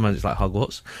 I mean, it's like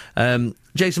Hogwarts.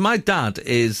 Jason, my dad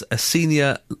is a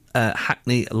senior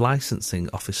Hackney licensing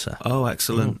officer. Oh,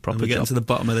 excellent! Proper We're getting job. to the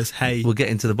bottom of this hay. We're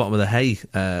getting to the bottom of the hay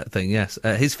thing. Yes,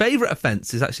 his favourite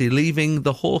offence is actually leaving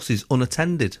the horses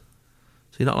unattended.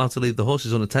 So you're not allowed to leave the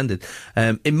horses unattended.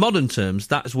 In modern terms,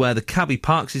 that's where the cabbie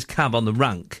parks his cab on the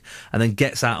rank and then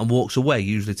gets out and walks away,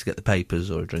 usually to get the papers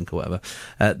or a drink or whatever.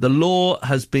 The law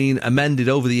has been amended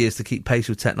over the years to keep pace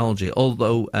with technology,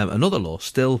 although another law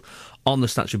still on the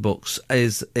statute books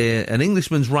is an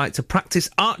Englishman's right to practice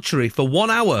archery for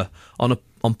 1 hour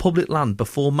on public land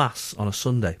before Mass on a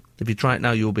Sunday. If you try it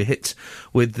now, you will be hit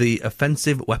with the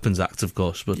Offensive Weapons Act, of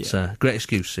course. But great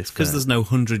excuse. Because there's no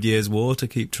 100 Years' War to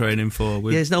keep training for.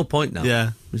 Yeah, there's no point now.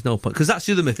 Yeah. There's no point. Because that's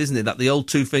the other myth, isn't it? That the old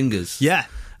 2 fingers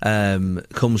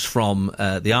comes from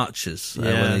the archers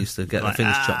when they used to get their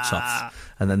fingers chopped off.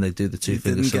 And then they do the 2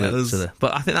 fingers salute to the...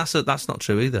 But I think that's not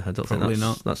true either. I don't Probably think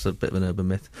not. That's a bit of an urban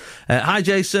myth. Hi,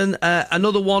 Jason.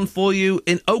 Another one for you.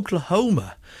 In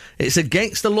Oklahoma, it's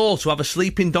against the law to have a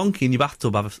sleeping donkey in your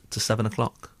bathtub after 7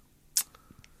 o'clock.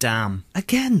 Damn.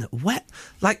 Again,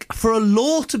 for a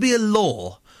law to be a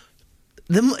law,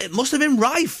 it must have been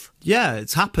rife. Yeah,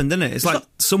 it's happened, isn't it? It's like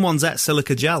someone's ate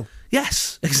silica gel.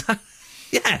 Yes, exactly.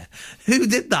 Yeah, who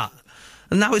did that?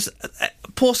 And now it's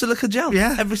pour silica gel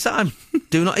every time.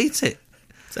 Do not eat it.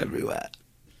 It's everywhere.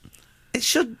 It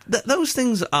should. Those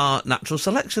things are natural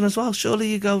selection as well. Surely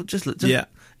you go just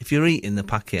if you're eating the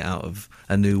packet out of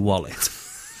a new wallet,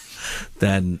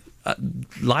 then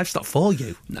life's not for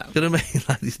you. No. You know what I mean?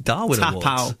 Like these Darwin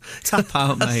Awards. Tap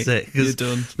out, mate. That's it. You're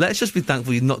done. Let's just be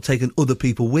thankful you've not taken other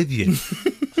people with you.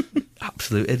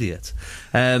 Absolute idiot.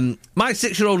 My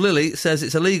 6-year-old Lily says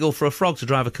it's illegal for a frog to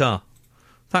drive a car.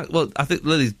 Well, I think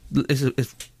Lily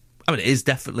it is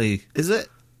definitely... Is it?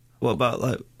 What about,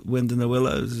 like, Wind in the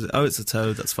Willows? Oh, it's a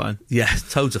toad, that's fine. Yeah,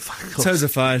 toads are fine. Toads are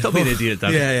fine. Don't be an idiot,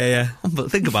 Dan. Yeah.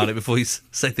 But think about it before you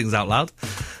say things out loud.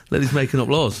 Lily's making up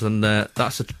laws, and I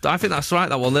think that's right,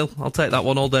 that one, Lil. I'll take that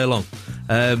one all day long.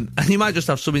 And you might just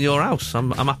have some in your house.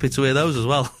 I'm happy to hear those as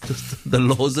well. Just the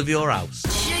laws of your house.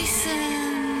 Jason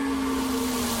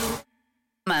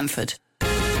Manford.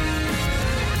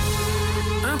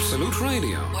 Absolute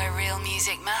Radio. Where real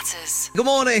music matters. Good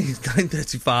morning,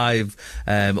 9:35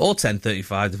 or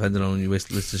 10:35, depending on when you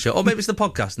listen to the show. Or maybe it's the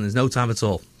podcast and there's no time at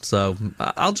all. So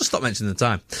I'll just stop mentioning the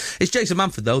time. It's Jason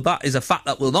Manford, though. That is a fact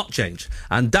that will not change.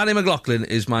 And Danny Mcloughlin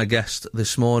is my guest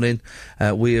this morning.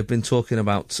 We have been talking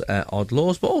about odd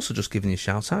laws, but also just giving you a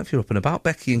shout out if you're up and about.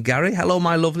 Becky and Gary, hello,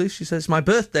 my lovely. She says, it's my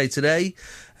birthday today.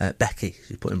 Becky,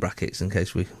 she put in brackets in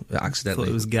case we accidentally... I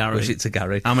thought it was Gary. Wish it to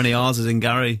Gary. How many R's is in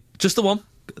Gary? Just the one.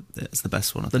 It's the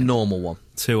best one, I The think. normal one.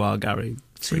 2R Gary.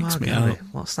 Freaks 2R me Gary. out.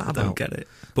 What's that I about? don't get it.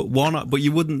 But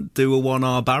you wouldn't do a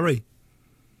 1R Barry.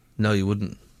 No, you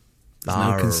wouldn't. There's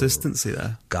no consistency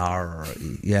there.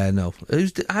 Gary. Yeah, no. I don't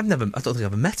think I've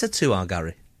ever met a 2R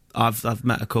Gary. I've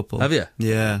met a couple. Have you?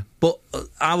 Yeah. But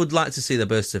I would like to see their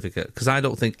birth certificate, because I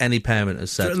don't think any parent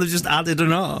has said... They've just added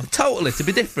an R. Totally, to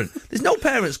be different. There's no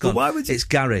parents gone, But why would you... It's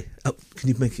Gary. Oh, can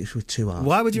you make it with 2 R's?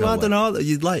 Why would you No add way. an R?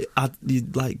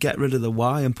 You'd get rid of the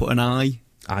Y and put an I.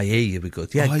 IE would be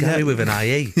good. Yeah, Oh, Gary yeah. with an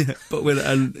IE. But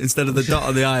instead of the dot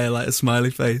on the I, like a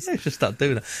smiley face. Yeah, just start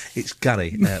doing that. It's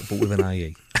Gary, but with an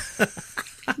IE.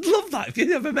 I'd love that if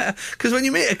you ever met her. Because when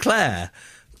you meet a Claire,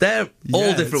 they're all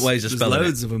Yeah, different ways of there's spelling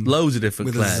loads it. of them. Loads of different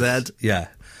With a Claires. Z. Yeah.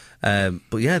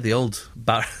 But yeah, the old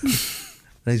Barry.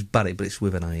 It's Barry, but it's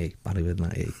with an IE. Barry with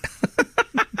an IE.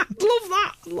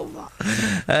 Love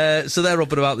that. So they're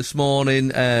up and about this morning,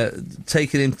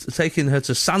 taking her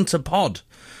to Santa Pod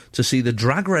to see the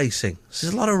drag racing. So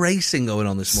there's a lot of racing going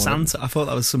on this morning. Santa, I thought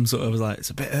that was some sort of it's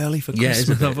a bit early for Yeah, Christmas. it's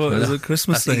a bit. I thought it was a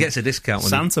Christmas thing. He gets a discount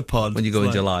Santa Pod when you go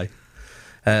in July.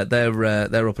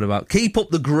 They're up and about. Keep up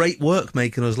the great work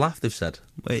making us laugh, they've said.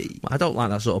 Wait. I don't like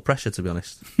that sort of pressure, to be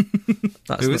honest.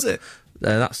 Who is it?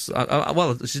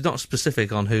 Well, she's not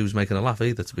specific on who's making her laugh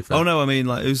either, to be fair. Oh, no, I mean,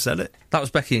 who said it? That was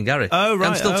Becky and Gary. Oh, right.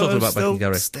 I'm still talking about Becky and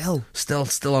Gary. Still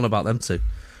on about them two.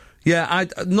 Yeah,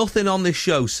 nothing on this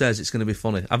show says it's going to be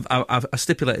funny. I've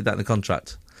stipulated that in the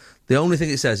contract. The only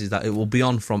thing it says is that it will be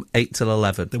on from 8 till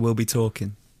 11. They will be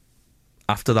talking.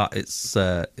 After that, it's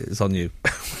on you.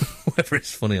 whether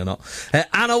it's funny or not.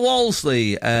 Anna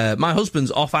Walsley, my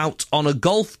husband's off out on a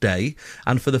golf day,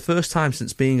 and for the first time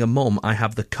since being a mum, I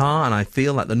have the car, and I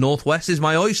feel like the Northwest is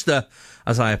my oyster,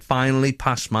 as I have finally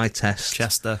passed my test.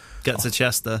 Chester. Get to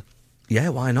Chester. Yeah,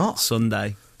 why not?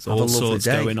 Sunday. There's Have a all lovely sorts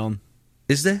day. going on.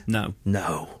 Is there? No.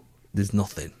 No, there's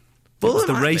nothing. It was there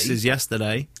the might races be.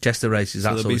 yesterday. Chester races, So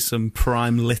there'll absolutely. be some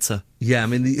prime litter. Yeah, I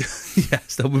mean,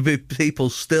 yes, there will be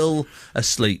people still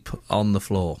asleep on the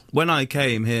floor. When I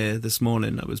came here this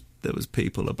morning, there was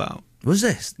people about. Was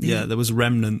this? Yeah, there was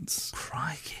remnants.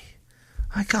 Crikey.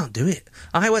 I can't do it.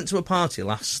 I went to a party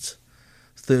last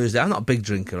Thursday. I'm not a big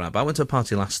drinker, right, but I went to a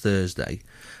party last Thursday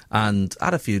and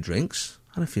had a few drinks,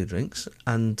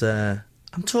 and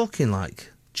I'm talking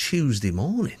like Tuesday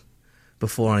morning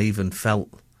before I even felt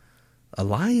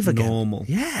alive again. Normal.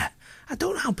 Yeah. I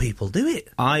don't know how people do it.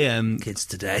 I am. Kids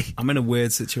today. I'm in a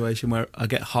weird situation where I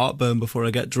get heartburn before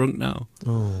I get drunk now.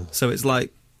 Oh. So it's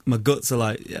like my guts are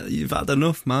like, yeah, you've had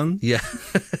enough, man. Yeah.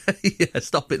 Yeah,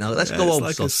 stop it now. Let's Yeah, go it's home,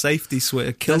 like son. a safety switch,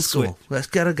 a kill Let's switch. go. Let's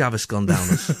get a Gaviscon down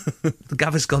us. The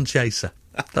Gaviscon chaser.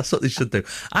 That's what they should do.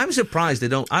 I'm surprised they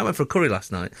don't. I went for a curry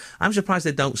last night. I'm surprised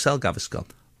they don't sell Gaviscon.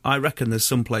 I reckon there's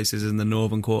some places in the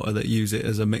Northern Quarter that use it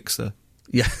as a mixer.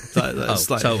 Yeah. That's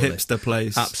like totally. a hipster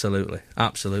place. Absolutely.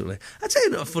 I'll tell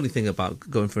you a funny thing about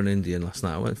going for an Indian last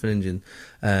night. I went for an Indian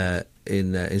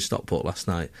in Stockport last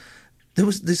night.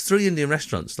 There's 3 Indian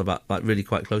restaurants about like really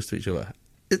quite close to each other.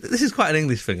 This is quite an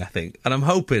English thing, I think, and I'm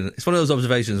hoping it's one of those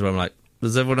observations where I'm like,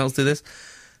 does everyone else do this?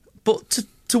 But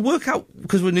to work out,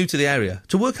 because we're new to the area,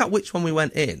 to work out which one we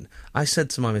went in, I said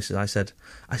to my missus, I said,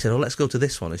 oh, let's go to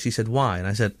this one, and she said, why? And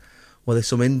I said, well, there's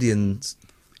some Indians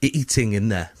eating in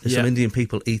there. There's some Indian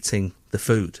people eating the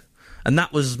food. And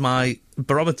that was my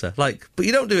barometer. Like, but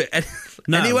you don't do it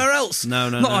anywhere else. No.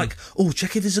 Not like, oh,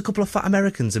 check if there's a couple of fat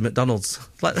Americans in McDonald's.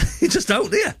 Like, you just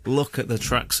don't, do you? Look at the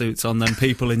tracksuits on them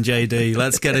people in JD.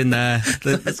 Let's get in there.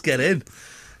 Let's get in.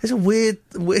 It's a weird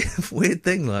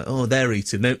thing. Like, oh, they're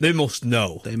eating. They must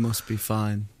know. They must be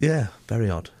fine. Yeah, very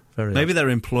odd. Very Maybe odd. they're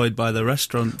employed by the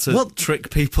restaurant to trick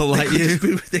people like you.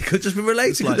 They could just be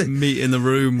related. It's like meet in the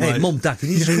room. Hey, like, Mum, Dad, can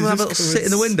you just come and have a little sit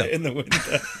in the window? Sit in the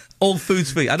window. All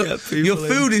food's free. Your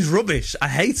food is rubbish. I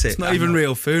hate it. It's not even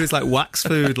real food. It's like wax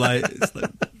food. Like, it's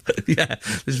like yeah,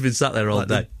 they've just been sat there all like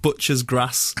day. the butcher's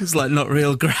grass. It's like not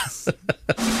real grass.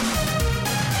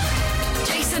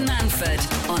 Jason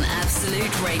Manford on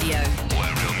Absolute Radio.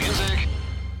 Where real music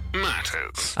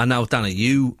matters. And now, Danny,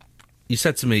 you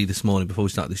said to me this morning before we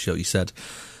started the show, you said,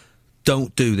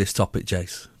 don't do this topic,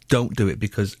 Jace. Don't do it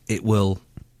because it will...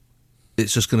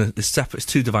 It's just going to... It's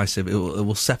too divisive. It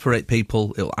will separate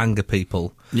people. It will anger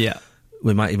people. Yeah.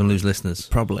 We might even lose listeners.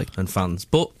 Probably. And fans.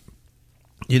 But,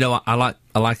 you know, I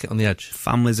like it on the edge.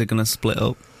 Families are going to split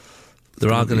up.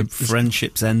 There are going to...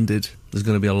 Friendships ended. There's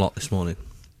going to be a lot this morning.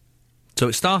 So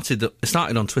it started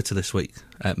on Twitter this week.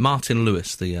 Martin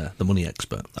Lewis, the money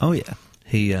expert. Oh, yeah.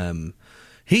 He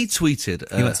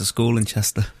tweeted... He went to school in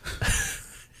Chester.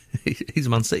 He's a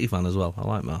Man City fan as well. I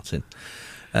like Martin.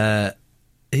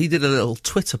 He did a little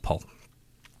Twitter poll.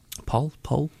 Poll?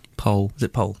 Is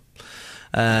it poll?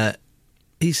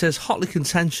 He says, hotly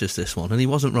contentious, this one, and he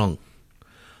wasn't wrong.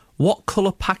 What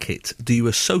colour packet do you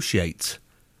associate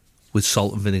with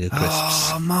salt and vinegar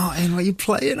crisps? Oh, Martin, what are you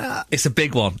playing at? It's a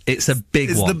big one. It's a big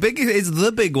one. It's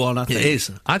the big one, I think. It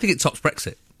is. I think it tops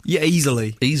Brexit. Yeah,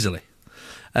 easily.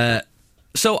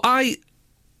 So I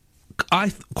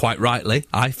quite rightly,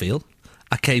 I feel,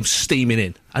 I came steaming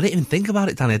in. I didn't even think about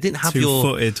it, Danny. I didn't have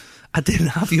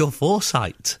your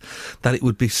foresight that it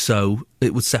would be so.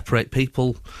 It would separate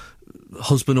people,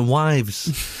 husband and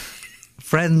wives,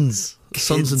 friends,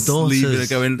 sons and daughters. Leaving,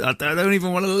 going, I don't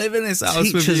even want to live in this house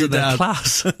with teachers you, of their Dad.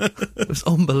 class. It was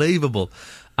unbelievable.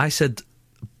 I said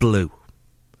blue.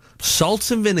 Salt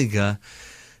and vinegar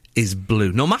is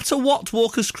blue. No matter what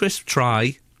Walker's Crisp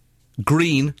try,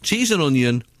 green, cheese and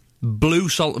onion, blue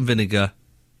salt and vinegar,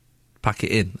 pack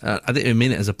it in. I didn't even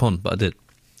mean it as a pun, but I did.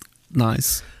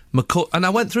 Nice. And I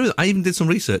went through it. I even did some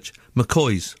research.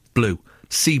 McCoy's, blue.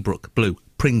 Seabrook, blue.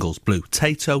 Pringles, blue.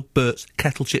 Tato, Burt's,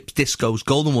 Kettle Chips, Discos,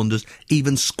 Golden Wonders,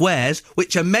 even Squares,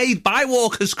 which are made by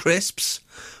Walker's Crisps,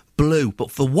 blue.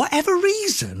 But for whatever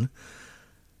reason,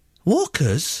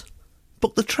 Walker's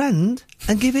buck the trend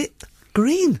and give it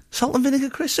green. Salt and vinegar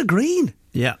crisps are green.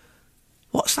 Yeah.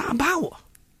 What's that about?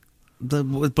 They're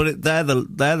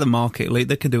the market lead.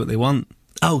 They can do what they want.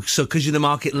 Oh, so because you're the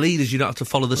market leaders, you don't have to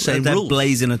follow the same They're rules?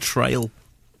 blazing a trail.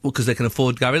 Well, because they can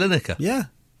afford Gary Lineker. Yeah.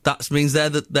 That means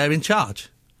they're in charge.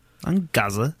 And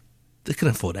Gaza. They can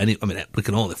afford any... I mean, we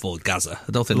can all afford Gaza.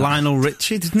 I don't think... Lionel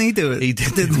Richie, didn't he do it? He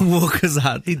did. Didn't Walker's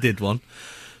ad? He did one.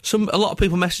 A lot of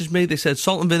people messaged me. They said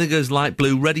salt and vinegar is light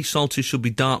blue. Ready salted should be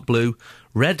dark blue.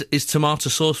 Red is tomato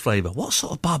sauce flavour. What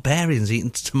sort of barbarians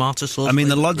eating tomato sauce? I mean,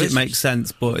 the flavoured logic crisps? makes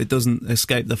sense, but it doesn't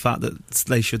escape the fact that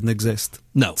they shouldn't exist.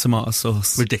 No. Tomato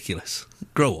sauce. Ridiculous.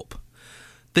 Grow up.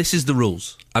 This is the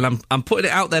rules, and I'm putting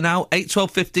it out there now. 8,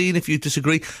 12, 15. If you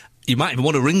disagree, you might even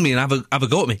want to ring me and have a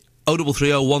go at me.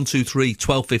 0330 123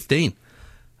 12 15.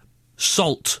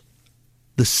 Salt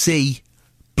the C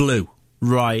blue.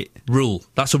 Right. Rule.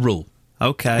 That's a rule.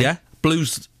 Okay. Yeah.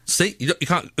 Blues C. You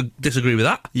can't disagree with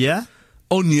that. Yeah?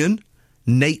 Onion,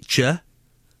 nature,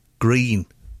 green.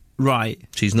 Right.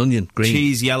 Cheese and onion, green.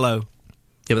 Cheese, yellow.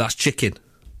 Yeah, but that's chicken.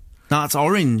 No, that's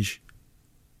orange.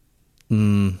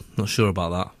 Not sure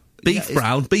about that. Beef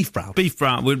brown. Beef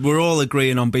brown. We're all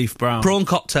agreeing on beef brown. Prawn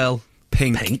cocktail,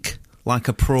 Pink. Like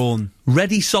a prawn.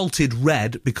 ready salted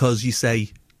red because you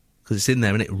say, because it's in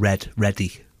there, isn't it?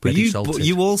 Ready. But Ready salted.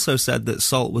 you also said that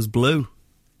salt was blue.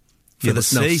 For the No,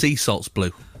 sea. sea salt's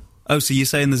blue. Oh, so you're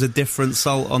saying there's a different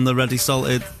salt on the ready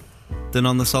salted than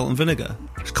on the salt and vinegar?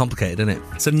 It's complicated, isn't it?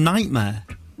 It's a nightmare.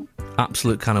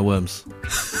 Absolute can of worms.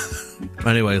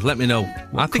 Anyway, let me know.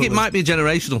 I think it colours? might be a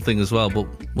generational thing as well, but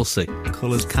we'll see.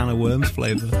 Colours can of worms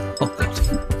flavour. Oh, God.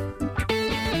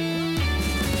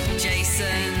 Jason.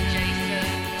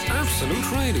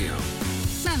 Absolute Radio,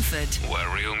 Manford.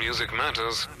 where real music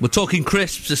matters. We're talking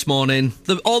crisps this morning.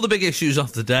 All the big issues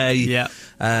of the day. Yeah.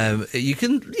 You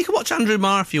can watch Andrew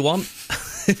Marr if you want.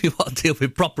 If you want to deal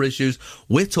with proper issues.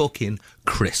 We're talking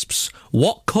crisps.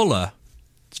 What colour?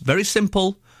 It's very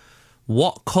simple.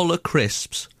 What colour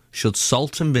crisps should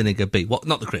salt and vinegar be?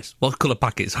 Not the crisp. What colour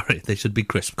packet? Sorry, they should be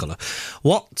crisp colour.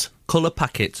 What colour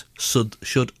packet should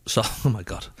oh my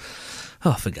God.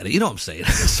 Oh, forget it. You know what I'm saying.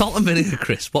 Salt and vinegar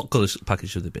crisp. What colour packet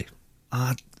should they be?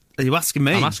 Are you asking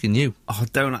me? I'm asking you. Oh,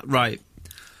 don't... Right.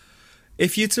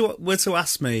 If you were to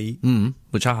ask me...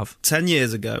 Which I have. 10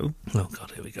 years ago... Oh,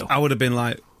 God, here we go. I would have been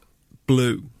like,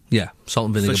 blue. Yeah, salt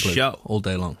and vinegar For blue. show. All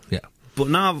day long, yeah. But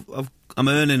now I'm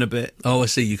earning a bit. Oh, I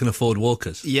see. You can afford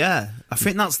Walkers. Yeah. I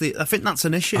think that's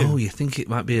an issue. Oh, you think it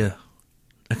might be a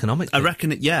economic I thing?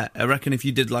 reckon I reckon if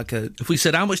you did like a... If we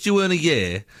said, how much do you earn a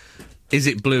year? Is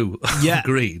it blue Yeah. or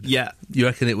green? Yeah. You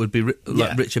reckon it would be richer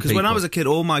people? Because when I was a kid,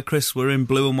 all my crisps were in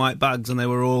blue and white bags and they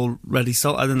were all ready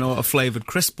salt. I didn't know what a flavoured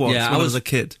crisp was when I was a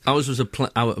kid. Ours was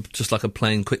just like a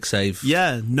plain quick save.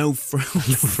 Yeah, no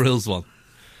frills. Frills one.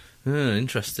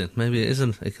 Interesting. Maybe it is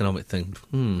an economic thing.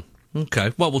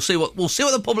 Okay. Well, we'll see what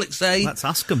the public say. Let's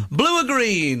ask them. Blue or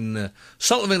green?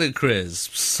 Salt and vinegar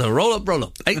crisps. So roll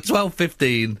up. 8, 12,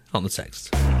 15 on the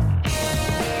text.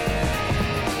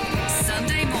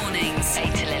 Sunday mornings,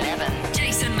 8 till 11.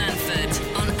 Jason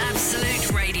Manford on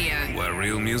Absolute Radio. Where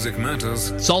real music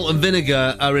matters. Salt and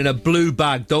vinegar are in a blue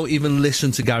bag. Don't even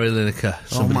listen to Gary Lineker.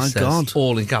 Somebody my says. God.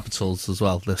 All in capitals as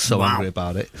well. They're so Wow. angry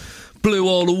about it. Blue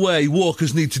all the way.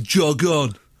 Walkers need to jog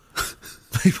on.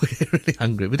 People get really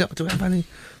angry. Do we have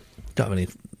any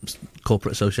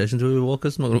corporate associations with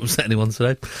Walkers? I'm not going to upset anyone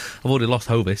today. I've already lost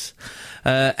Hovis.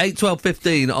 8, 12,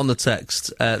 15 on the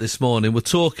text this morning. We're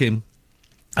talking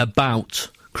about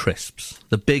crisps.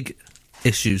 The big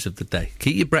issues of the day.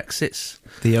 Keep your Brexits.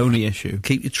 The only issue.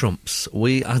 Keep your Trumps.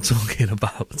 We are talking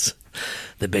about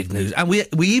the big news. And we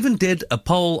even did a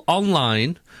poll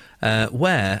online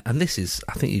where, and this is,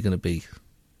 I think you're going to be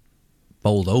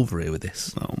bowled over here with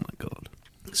this. Oh my God.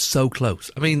 So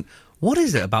close. I mean, what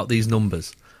is it about these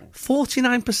numbers?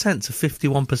 49% to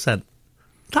 51%.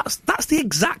 That's the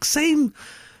exact same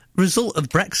result of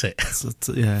Brexit.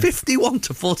 Yeah. 51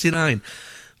 to 49.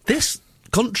 This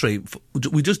country,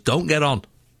 we just don't get on.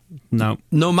 No.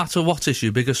 No matter what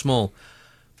issue, big or small.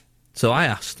 So I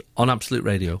asked on Absolute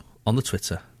Radio, on the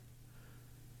Twitter,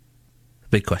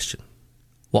 big question.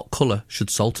 What colour should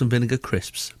salt and vinegar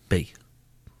crisps be?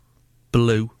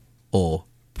 Blue or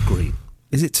green?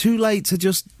 Is it too late to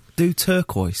just do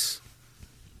turquoise?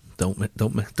 Don't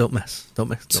mess.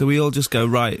 So we all just go,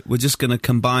 right, we're just going to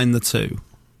combine the two,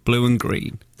 blue and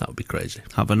green. That would be crazy.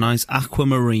 Have a nice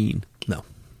aquamarine. No.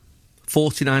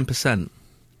 49%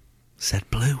 said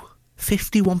blue.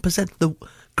 51% the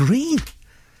green.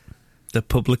 The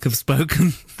public have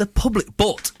spoken. The public.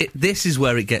 But this is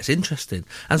where it gets interesting.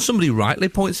 And somebody rightly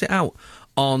points it out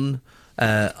on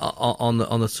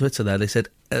the Twitter there. They said,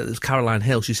 Caroline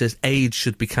Hill, she says, age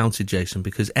should be counted, Jason,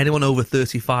 because anyone over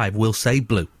 35 will say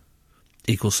blue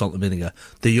equals salt and vinegar.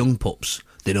 The young pups,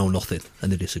 they know nothing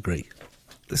and they disagree.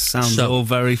 This sounds all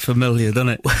very familiar,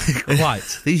 doesn't it?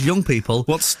 Quite. These young people...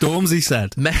 What Stormzy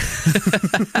said.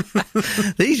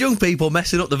 These young people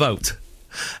messing up the vote.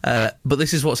 But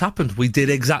this is what's happened. We did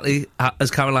exactly as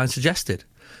Caroline suggested.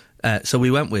 So we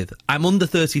went with, I'm under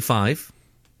 35,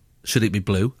 Should it be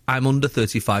blue? I'm under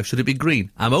 35. Should it be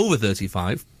green? I'm over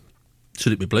 35.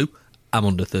 Should it be blue? I'm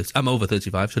over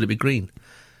 35. Should it be green?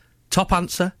 Top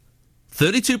answer,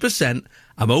 32%.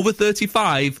 I'm over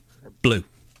 35. Blue.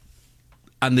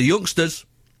 And the youngsters,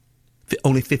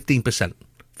 only 15%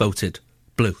 voted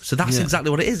blue. So that's exactly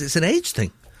what it is. It's an age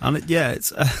thing. And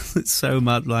it's so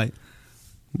mad. Like,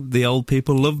 the old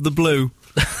people love the blue.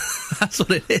 That's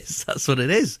what it is. That's what it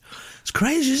is. It's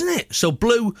crazy, isn't it? So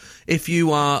blue, if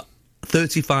you are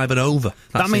 35 and over.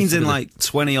 That means in like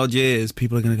 20 odd years,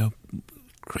 people are going to go,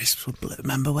 crisps were blue.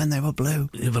 Remember when they were blue?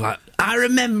 You'll be like, I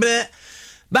remember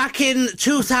back in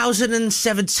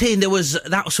 2017, that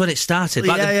was when it started.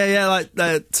 Like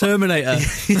like Terminator.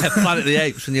 Planet of the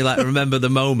Apes, and you like, remember the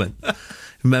moment.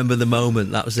 Remember the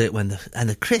moment. That was it when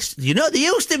the crisps, they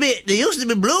used to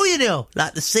be blue,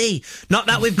 like the sea. Not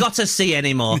that we've got a sea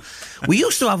anymore. We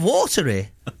used to have water here,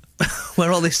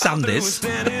 where all this sand is.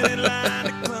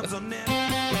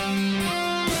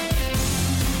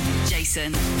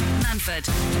 Jason Manford.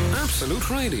 Absolute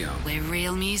Radio. Where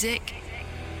real music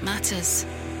matters.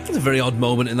 It's a very odd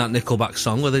moment in that Nickelback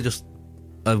song where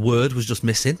a word was just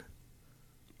missing.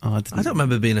 Oh, I don't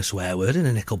remember being a swear word in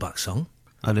a Nickelback song.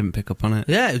 I didn't pick up on it.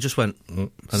 Yeah, it just went...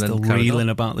 and Still then reeling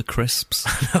about the crisps.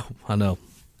 I know.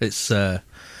 It's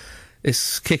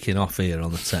kicking off here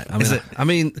on the tech. Is it? I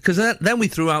mean, because then we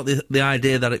threw out the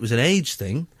idea that it was an age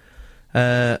thing.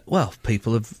 Well,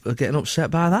 people are getting upset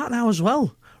by that now as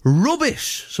well.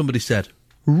 Rubbish, somebody said.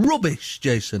 Rubbish,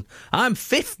 Jason. I'm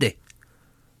 50.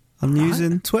 I'm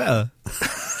using Twitter.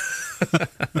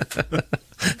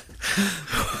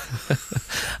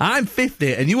 I'm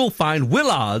 50, and you will find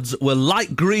Willards were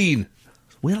light green.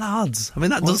 Willards. I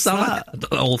mean, that does sound like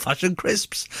old-fashioned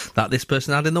crisps that this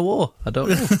person had in the war. I don't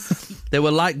know. They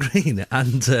were light green,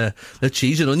 and the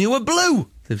cheese and onion were blue,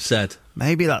 they've said.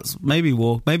 Maybe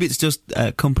it's just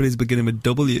companies beginning with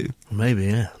W. Maybe,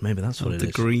 yeah. Maybe that's what it is.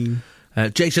 The green.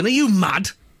 Jason, are you mad?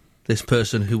 This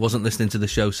person who wasn't listening to the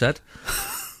show said.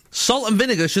 Salt and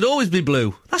vinegar should always be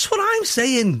blue. That's what I'm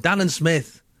saying, Dan and Sam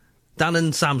Smith.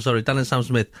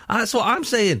 That's what I'm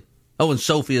saying. Oh, and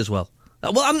Sophie as well.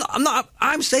 Well,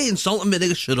 I'm saying salt and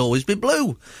vinegar should always be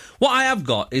blue. What I have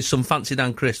got is some fancy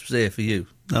Dan crisps here for you.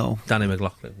 Oh. Danny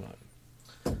Mcloughlin.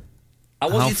 Right. I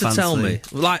want you to tell me,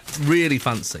 like, really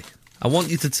fancy. I want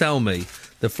you to tell me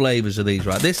the flavours of these,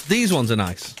 right? These ones are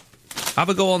nice. Have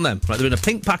a go on them. Right, they're in a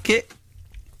pink packet.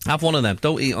 Have one of them.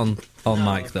 Don't eat on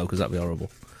mic, though, because that'd be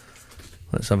horrible.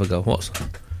 Let's have a go. What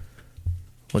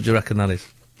do you reckon that is?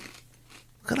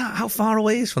 Look at that, how far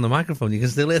away it is from the microphone. You can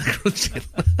still hear the crunching.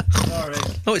 Sorry.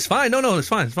 No, it's fine. No, it's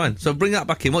fine. So bring that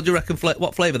back in. What do you reckon,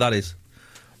 what flavour that is?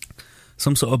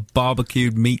 Some sort of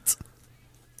barbecued meat.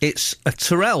 It's a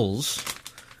Tyrrell's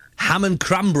ham and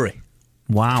cranberry.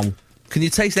 Wow. Can you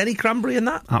taste any cranberry in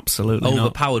that? Absolutely not.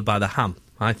 Overpowered by the ham,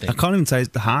 I think. I can't even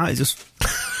taste the heart. It's just...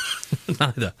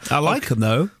 Neither. I like them,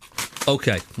 though.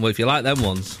 OK, well, if you like them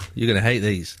ones, you're going to hate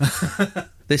these.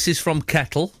 This is from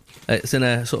Kettle. It's in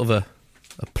a sort of a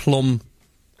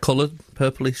plum-coloured,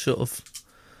 purpley sort of...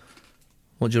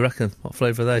 What do you reckon? What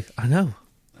flavour are they? I know.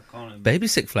 Baby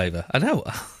sick flavour. I know.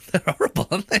 They're horrible,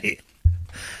 aren't they?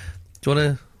 Do you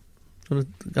want to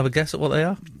have a guess at what they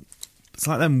are? It's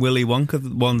like them Willy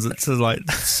Wonka ones that says like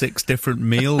 6 different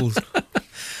meals.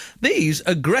 These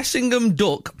are Gressingham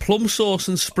duck, plum sauce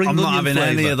and spring onion flavour. I'm not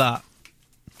having any of that.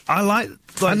 I like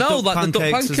I know, duck like the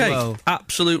duck pancake. as well.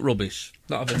 Absolute rubbish.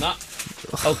 Not having that.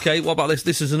 OK, what about this?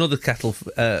 This is another kettle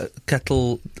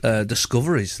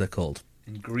discoveries, they're called.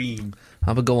 In green.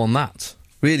 Have a go on that.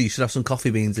 Really, you should have some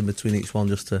coffee beans in between each one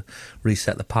just to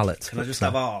reset the palate. Can I just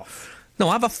have half? No,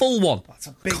 have a full one. That's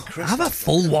a big crisp. Have a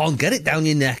full one. Get it down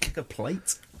your neck. Like a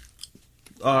plate.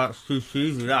 Oh, that's too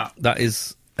cheesy, that. That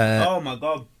is... oh, my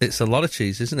God. It's a lot of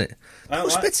cheese, isn't it?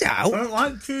 Don't spit it out. I don't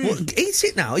like cheese. Well, eat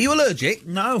it now. Are you allergic?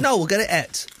 No. No, we'll get it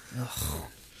et.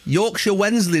 Yorkshire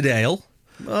Wensleydale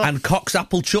and Cox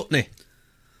apple chutney.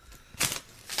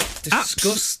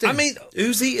 Disgusting. I mean...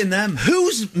 Who's eating them?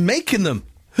 Who's making them?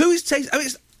 Who is tasting... I mean,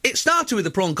 it started with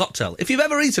a prawn cocktail. If you've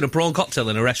ever eaten a prawn cocktail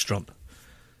in a restaurant...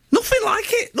 Nothing like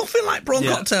it. Nothing like prawn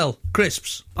cocktail.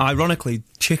 Crisps. Ironically,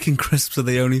 chicken crisps are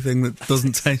the only thing that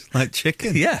doesn't taste like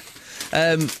chicken. Yeah.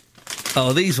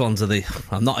 These ones are the...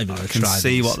 I'm not even going to try I can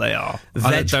see what they are.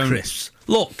 Veg crisps.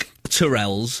 Look,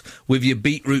 Tyrrell's, with your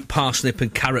beetroot, parsnip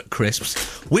and carrot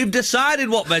crisps. We've decided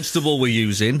what vegetable we're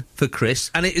using for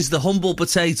crisps, and it is the humble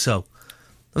potato.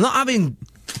 I'm not having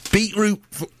beetroot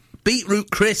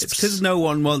crisps. It's because no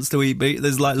one wants to eat beet.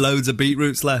 There's like loads of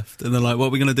beetroots left, and they're like, what are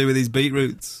we going to do with these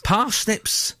beetroots?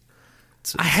 Parsnips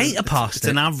I hate a parsnip. It's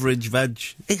an average veg.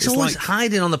 It's always like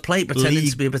hiding on the plate pretending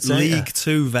to be a potato. League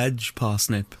 2 veg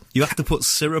parsnip. You have to put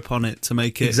syrup on it to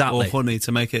make it, Exactly. or honey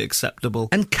to make it acceptable.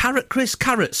 And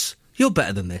carrots, you're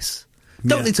better than this.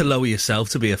 Don't need to lower yourself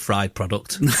to be a fried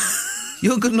product.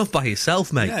 You're good enough by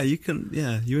yourself, mate. Yeah, you can.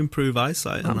 Yeah, you improve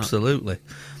eyesight. Absolutely.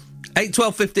 8,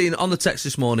 12, 15 on the text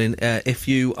this morning. If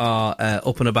you are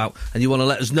up and about and you want to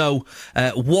let us know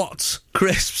what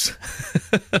crisps,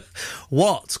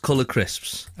 what colour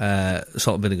crisps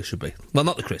salt and vinegar should be. Well,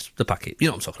 not the crisp, the packet. You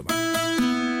know what I'm talking about.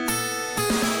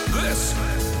 This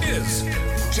is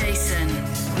Jason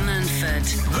Manford.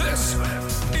 This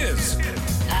is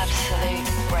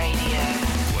Absolute Radio.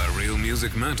 where real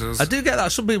music matters. I do get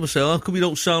that. Some people say, "Oh, come you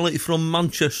don't sound like you're from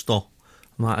Manchester."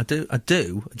 I'm like, I do.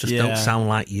 I just don't sound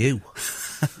like you.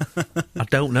 I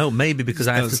don't know. Maybe because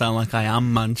I have to sound like I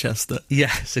am Manchester.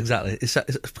 Yes, exactly. It's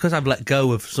because I've let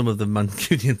go of some of the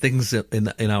Mancunian things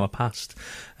in our past.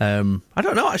 I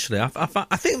don't know, actually.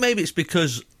 I think maybe it's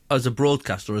because as a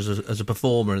broadcaster, as a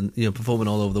performer, and performing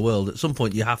all over the world, at some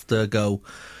point you have to go,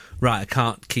 right, I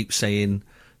can't keep saying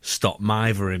stop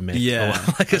mithering me. Yeah.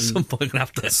 Like at some point I'm going to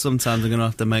have to... Sometimes I'm going to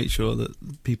have to make sure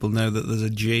that people know that there's a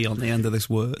G on the end of this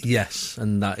word. Yes,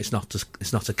 and that it's not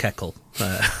a keckle,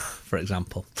 for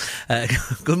example.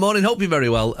 Good morning, hope you're very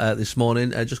well this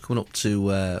morning. Just coming up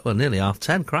to, nearly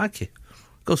 10:30, crikey.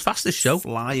 Goes fast, this show.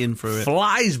 Flying through it.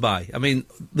 Flies by. I mean,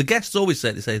 the guests always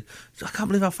say, I can't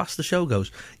believe how fast the show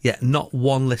goes. Yet not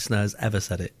one listener has ever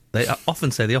said it. They often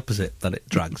say the opposite, that it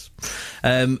drags.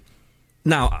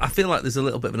 Now, I feel like there's a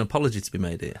little bit of an apology to be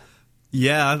made here.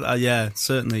 Yeah,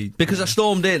 certainly. Because I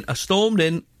stormed in.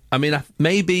 I mean,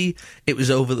 maybe it was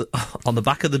on the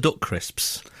back of the duck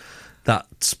crisps that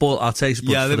spoilt our taste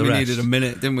buds Yeah, I for think the we rest. needed a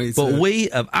minute, didn't we? But we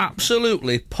have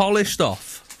absolutely polished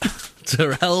off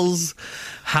Tyrrell's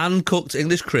hand-cooked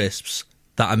English crisps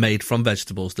that are made from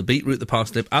vegetables, the beetroot, the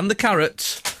parsnip and the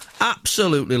carrots.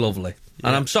 Absolutely lovely. Yeah.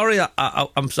 And I'm sorry,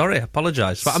 I'm sorry, I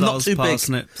apologise. But I'm not too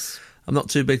parsnips. big. I'm not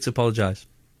too big to apologise.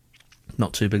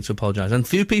 Not too big to apologise. And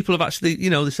few people have actually,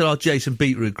 they said, "Oh, Jason,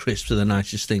 beetroot crisps are the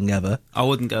nicest thing ever." I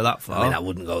wouldn't go that far. I mean, I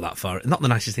wouldn't go that far. Not the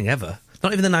nicest thing ever.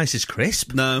 Not even the nicest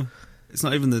crisp. No, it's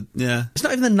not even the It's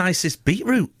not even the nicest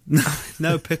beetroot.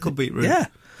 No, pickled beetroot. Yeah.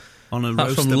 On a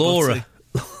That's roaster from Laura.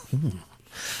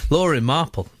 Laura in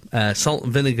Marple. Salt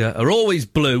and vinegar are always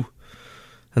blue,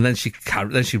 and then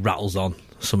she rattles on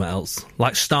something else.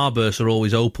 Like Starbursts are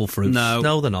always opal fruits.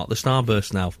 No, they're not. They're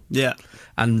Starbursts now. Yeah.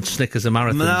 And Snickers are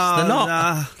marathons. No, they're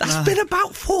not. That's been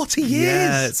about 40 years.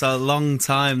 Yeah, it's a long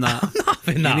time, that. I'm not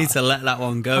having that. You need to let that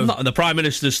one go. I'm not, and the Prime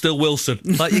Minister's still Wilson.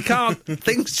 Like, you can't.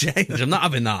 Things change. I'm not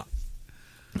having that.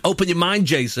 Open your mind,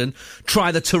 Jason.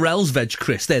 Try the Tyrrell's veg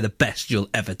crisps. They're the best you'll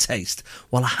ever taste.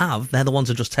 Well, I have. They're the ones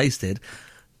I just tasted.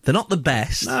 They're not the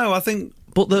best. No, I think...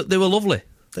 But they were lovely.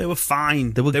 They were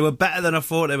fine. They were better than I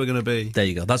thought they were going to be. There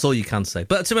you go. That's all you can say.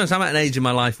 But to be honest, I'm at an age in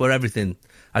my life where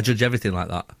I judge everything like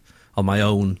that on my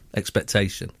own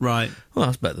expectation. Right. Well,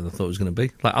 that's better than I thought it was going to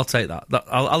be. Like, I'll take that.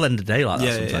 I'll end a day like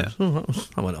that sometimes. Yeah. Oh,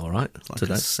 that went all right like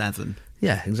today. A 7.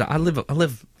 Yeah, exactly. I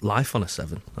live life on a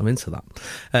 7. I'm into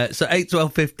that. So 8,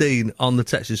 12, 15 on the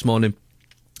text this morning.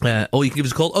 Or you can give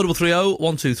us a call, 0330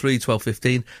 123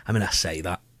 1215. I mean, I say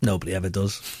that. Nobody ever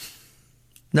does.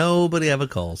 Nobody ever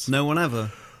calls. No one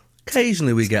ever.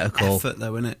 Occasionally we get a call. Effort,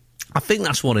 though, innit? I think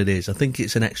that's what it is. I think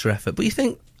it's an extra effort. But you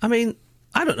think, I mean,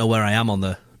 I don't know where I am on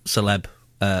the celeb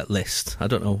list. I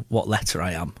don't know what letter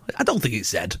I am. I don't think it's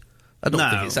Z. I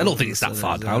don't think it's that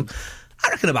far down. I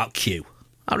reckon about Q.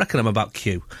 I reckon I'm about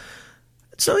Q.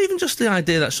 So even just the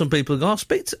idea that some people go, I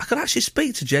could actually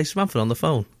speak to Jason Manford on the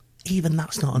phone. Even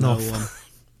that's not enough.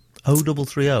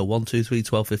 0330 123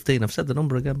 1215. I've said the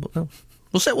number again, but no.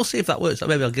 We'll see if that works.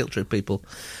 Maybe I'll guilt trip people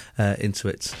into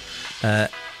it.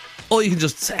 Or you can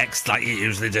just text like you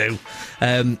usually do.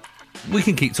 We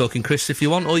can keep talking Chris if you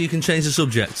want, or you can change the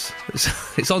subject.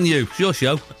 It's on you. It's your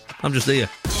show. I'm just here.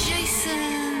 Jason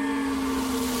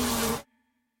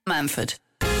Manford.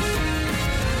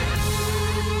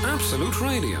 Absolute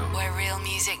Radio. Where real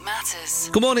music matters.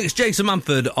 Good morning, it's Jason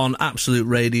Manford on Absolute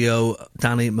Radio.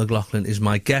 Danny Mcloughlin is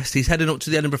my guest. He's heading up to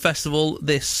the Edinburgh Festival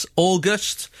this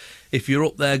August. If you're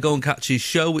up there, go and catch his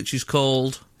show, which is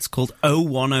called... It's called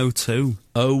 0102.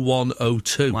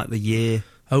 0102. Like the year.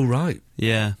 Oh, right.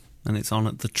 Yeah, and it's on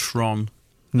at the Tron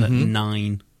at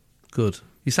 9. Good.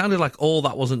 You sounded like all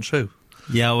that wasn't true.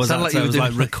 Yeah, I was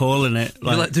recalling it. You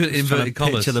like doing it in inverted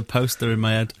commas. Picture the poster in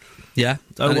my head. Yeah.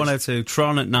 0102,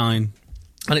 Tron at 9.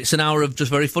 And it's an hour of just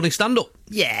very funny stand-up.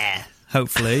 Yeah.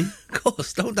 hopefully. Of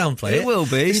course, don't downplay it. It will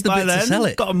be. It's the by bit then. to sell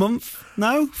it. Got a month?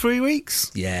 No? 3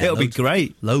 weeks? Yeah, It'll be loads-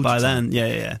 great loads by of time.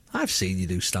 then. Yeah. I've seen you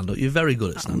do stand-up. You're very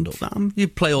good at stand-up. I'm You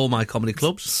play all my comedy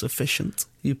clubs. sufficient.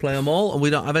 You play them all, and we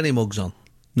don't have any mugs on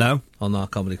No? our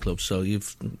comedy club, so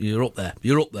you're up there.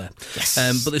 You're up there.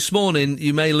 Yes. But this morning,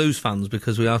 you may lose fans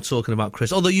because we are talking about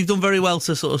Chris. Although you've done very well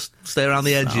to sort of stay around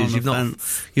the edges. On the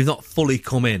fence. You've not fully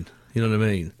come in. You know what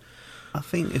I mean? I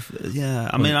think I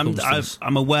When mean, it comes to this.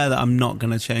 I'm aware that I'm not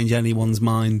going to change anyone's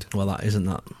mind. Well, that isn't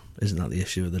the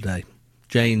issue of the day.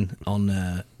 Jane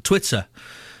on Twitter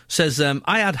says,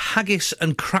 I had haggis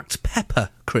and cracked pepper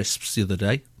crisps the other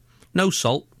day. No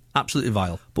salt, absolutely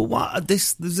vile. But what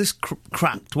there's this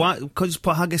cracked? Why? Could you just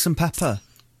put haggis and pepper?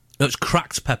 No, it's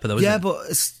cracked pepper though, isn't it? Yeah, but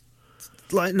it's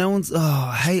like no one's. Oh,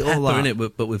 I hate all Pepper that. in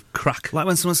it, but with crack. Like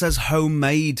when someone says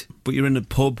homemade, but you're in a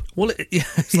pub. Well, yeah.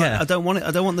 Like, I don't want it.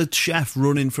 I don't want the chef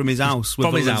running from his house with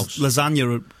From a his house.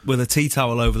 lasagna with a tea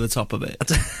towel over the top of it.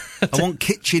 I want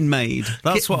kitchen made.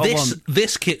 That's what I want.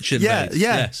 This kitchen, Yeah, mate.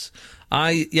 yeah. Yes.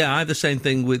 I have the same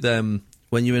thing with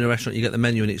when you're in a restaurant, you get the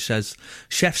menu and it says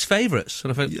chef's favourites,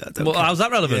 and I think, Yeah, I don't well, care. how's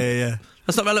that relevant? Yeah.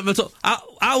 That's not relevant at all.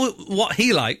 How what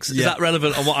he likes is Yeah. that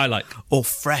relevant on what I like? Or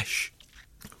fresh.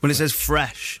 When it says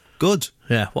fresh, good.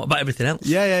 Yeah. What about everything else?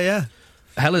 Yeah.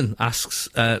 Helen asks,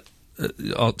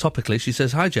 topically, she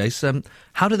says, "Hi, Jace.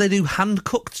 How do they do hand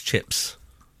cooked chips?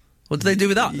 What do they do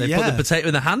with that? They put Yeah. the potato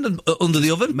in the hand and under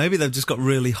the oven. Maybe they've just got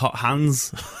really hot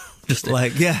hands. Just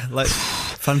like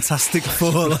Fantastic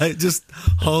Four. Like just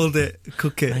hold it,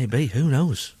 cook it. Maybe, who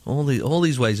knows? All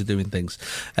these ways of doing things.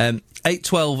 8,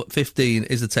 12, 15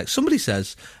 is the text. Somebody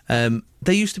says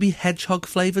they used to be hedgehog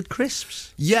flavoured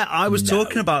crisps. Yeah, I was No.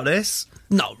 talking about this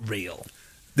Not real.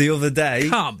 the other day.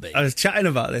 Can't be. I was chatting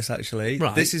about this actually.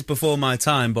 Right. This is before my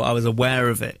time, but I was aware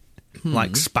of it,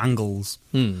 like Spangles,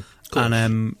 course.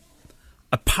 and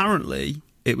apparently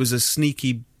it was a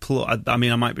sneaky plot. I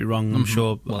mean, I might be wrong. I'm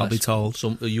sure Well, I'll be told,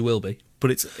 You will be.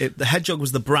 but the hedgehog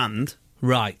was the brand,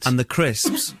 Right. and the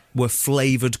crisps were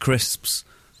flavoured crisps.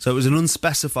 So it was an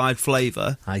unspecified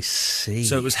flavour. I see.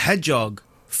 So it was hedgehog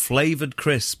flavoured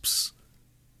crisps.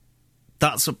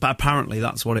 Apparently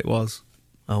that's what it was.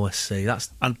 Oh, I see.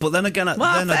 But then again, I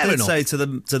Well, fair did enough. say to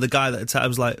the guy that I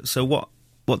was like, so what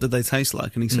did they taste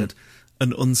like? And he said,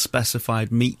 an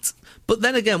unspecified meat. But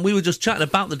then again, we were just chatting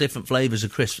about the different flavours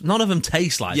of crisps. None of them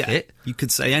taste like it. You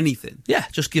could say anything. Yeah,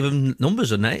 just give them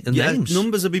numbers and names.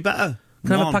 Numbers would be better.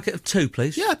 Can I have a One. packet of 2,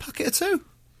 please? Yeah, a packet of 2.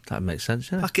 That makes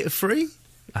sense, yeah. Packet of 3.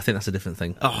 I think that's a different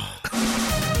thing. Oh,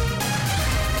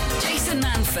 Jason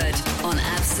Manford on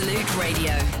Absolute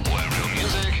Radio. Where real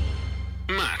music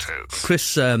matters.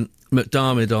 Chris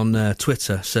McDermott on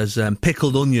Twitter says,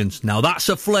 pickled onions. Now that's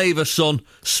a flavour, son.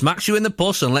 Smacks you in the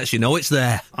puss and lets you know it's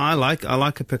there. I like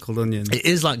a pickled onion. It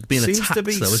is like being Seems attacked, to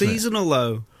be though, isn't it? seasonal,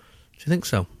 though. Do you think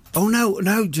so? Oh, no.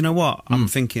 Do you know what? I'm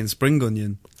thinking spring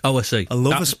onion. Oh, I see. I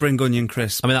love a spring onion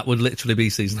crisp. I mean, that would literally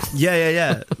be seasonal.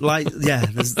 Yeah.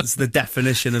 That's the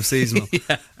definition of seasonal.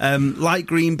 Yeah. Light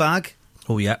green bag.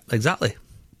 Oh, yeah, exactly.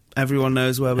 Everyone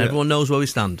knows where we are. Everyone knows where we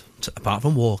stand, apart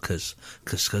from Walkers,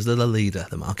 because they're the leader,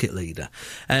 the market leader.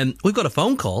 We've got a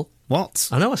phone call. What?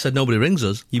 I know I said nobody rings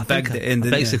us. You I think begged I- it in, I didn't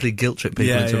you? basically guilt-trip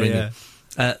people into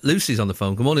ringing. Lucy's on the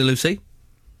phone. Good morning, Lucy.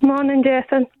 Morning,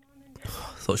 Jason.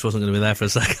 Thought she wasn't going to be there for a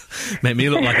second. Make me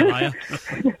look like a liar.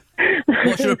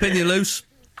 What's your opinion, Luce?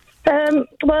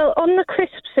 Well, on the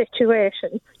crisp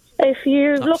situation, if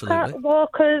you look Absolutely. at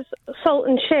Walker's Salt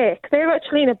and Shake, they're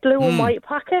actually in a blue and white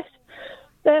packet.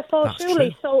 Therefore, That's surely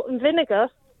true. salt and vinegar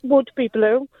would be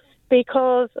blue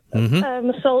because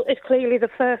salt is clearly the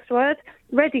first word.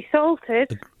 Ready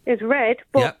salted is red,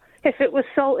 but Yep. if it was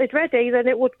salted ready, then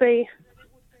it would be.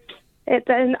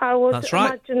 Then I would That's right.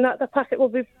 imagine that the packet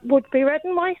would be red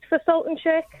and white for Salt and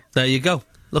Shake. There you go.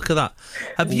 Look at that.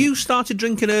 Have you started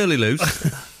drinking early, Luce?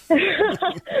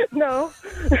 No.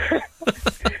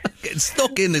 Getting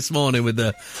stuck in this morning with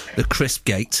the crisp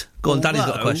gate. Go on, Danny's got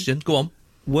a Although- question. Go on.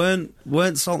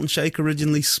 Weren't Salt and Shake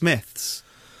originally Smiths,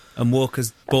 and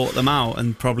Walker's bought them out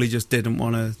and probably just didn't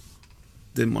want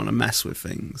to mess with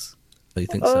things. Oh, you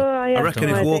think Oh, so? I I reckon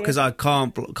have no if idea. Walker's had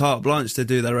carte blanche to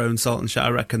do their own Salt and Shake, I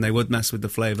reckon they would mess with the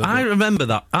flavour. I remember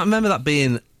that. I remember that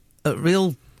being a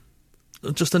real,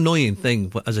 just annoying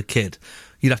thing as a kid.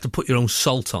 You'd have to put your own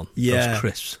salt on those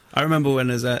crisps. I remember when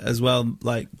as well,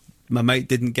 like my mate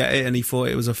didn't get it and he thought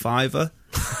it was a $5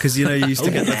 because you used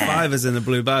to get the $5s in a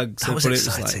blue bag. So That was but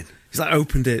exciting. He's like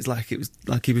opened it. It was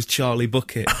like he was Charlie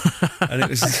Bucket, and it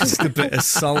was just a bit of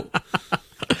salt.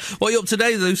 What are you up to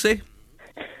today, Lucy?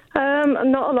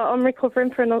 Not a lot. I'm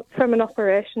recovering from an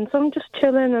operation, so I'm just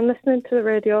chilling and listening to the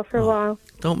radio for a while.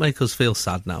 Don't make us feel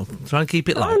sad now. Try and keep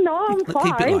it light. Oh, no, I'm fine.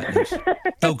 Keep it light, Lucy.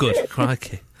 Oh, good.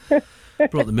 Crikey.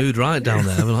 Brought the mood right down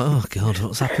there. We're like, oh, God,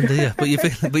 what's happened here? But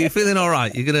you're feeling all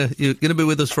right. You're gonna be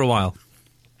with us for a while.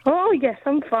 Oh, yes,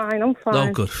 I'm fine.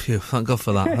 Oh, good. Phew, thank God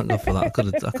for that.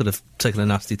 I could have taken a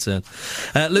nasty turn.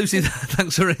 Lucy,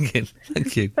 thanks for ringing.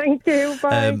 Thank you. Thank you.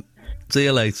 Bye. See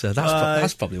you later.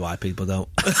 That's probably why people don't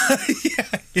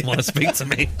want to speak to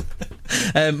me.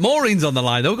 Maureen's on the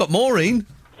line, though. We've got Maureen.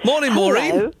 Morning,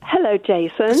 Maureen. Hello,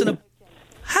 Jason.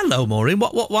 Hello, Maureen.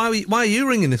 Why are you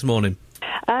ringing this morning?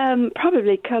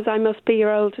 Probably because I must be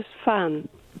your oldest fan.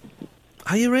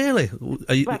 Are you really?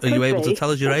 Are you able to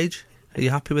tell us your age? Are you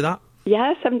happy with that?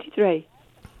 Yeah, 73.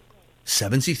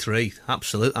 73,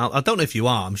 absolutely. I don't know if you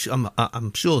are.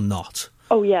 I'm sure not.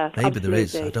 Oh, yeah, maybe absolutely. There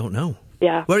is. I don't know.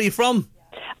 Yeah. Where are you from?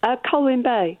 Colwyn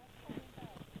Bay.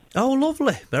 Oh,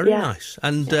 lovely. Very nice.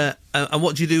 And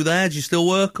what do you do there? Do you still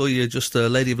work, or are you just a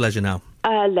lady of leisure now?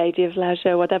 Lady of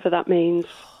leisure, whatever that means.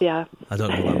 Yeah. I don't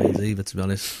know what that means either, to be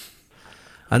honest.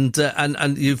 And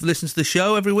you've listened to the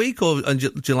show every week, or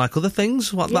do you like other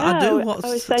things? What that I do?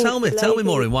 Tell me,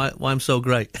 Maureen, why I'm so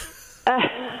great.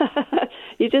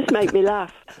 You just make me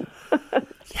laugh.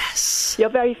 Yes. You're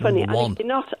very funny. And if you're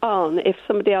not on, if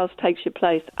somebody else takes your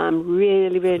place, I'm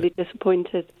really, really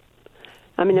disappointed.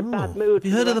 I'm in a bad mood.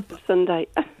 Have you heard of the Sunday?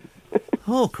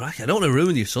 Oh, crikey! I don't want to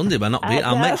ruin your Sunday by not being.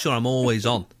 I'll make sure I'm always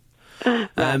on.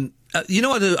 Right. You know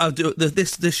what I do?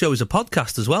 This show is a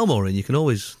podcast as well, Maureen. You can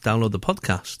always download the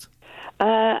podcast.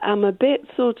 I'm a bit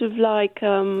sort of like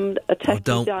a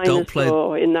techie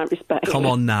dinosaur in that respect. Come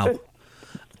on now.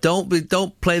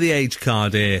 Don't play the age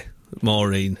card here,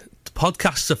 Maureen.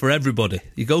 Podcasts are for everybody.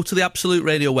 You go to the Absolute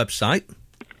Radio website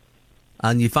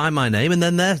and you find my name, and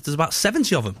then there's about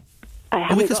 70 of them.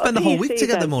 And we can spend the whole week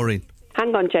together, Maureen.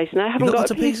 Hang on, Jason. I haven't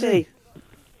got a PC.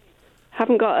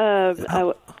 Haven't got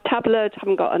a tablet.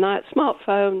 Haven't got a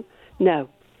smartphone. No,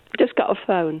 just got a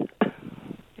phone.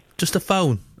 Just a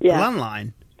phone? Yeah. A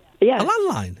landline? Yeah. A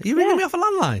landline? Are you ringing me off a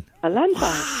landline? A landline.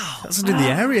 Wow. That's in the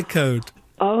area code.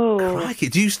 Oh. Crikey.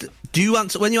 Do you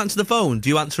answer, when you answer the phone, do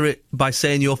you answer it by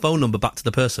saying your phone number back to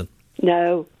the person?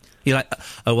 No. You're like,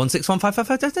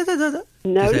 0161555.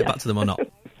 No. Do you say it back to them or not? No,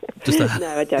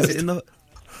 I don't.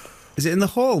 Is it in the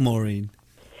hall, Maureen?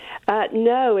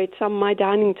 No, it's on my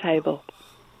dining table.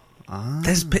 Ah.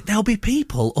 There'll be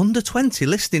people under 20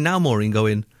 listening now, Maureen,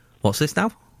 going, what's this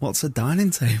now? What's a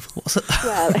dining table? What's a...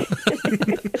 Well,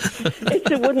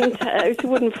 it's a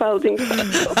wooden folding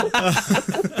table.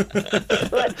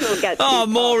 Let's not get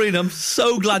Maureen, I'm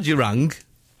so glad you rang.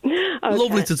 Okay.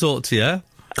 Lovely to talk to you.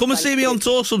 Come and see me on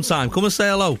tour sometime. Come and say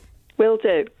hello. Will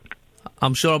do.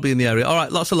 I'm sure I'll be in the area. All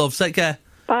right, lots of love. Take care.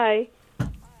 Bye.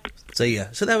 See ya.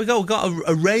 So there we go. We've got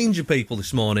a range of people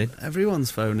this morning. Everyone's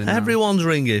phoning. Everyone's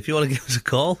ringing. If you want to give us a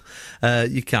call,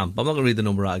 you can. But I'm not going to read the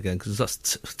number out again because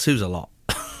that's two's a lot.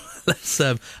 Let's.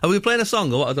 Are we playing a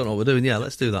song or what? I don't know what we're doing. Yeah,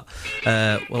 let's do that.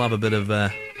 We'll have a bit of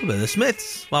the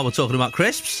Smiths while we're talking about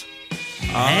crisps.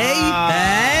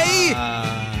 Hey!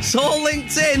 It's all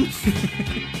linked in.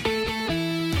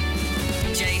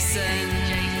 Jason.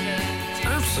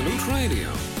 Absolute Radio,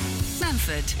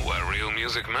 Manford. where real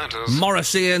music matters.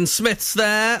 Morrissey and Smiths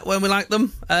there when we like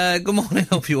them. Good morning,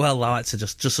 hope you're well. I like to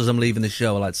just as I'm leaving the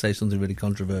show, I like to say something really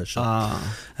controversial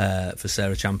for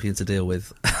Sarah Champion to deal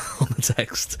with on the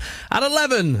text. At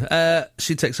 11,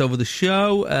 she takes over the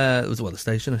show, the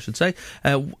station, I should say.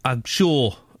 I'm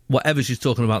sure whatever she's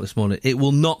talking about this morning, it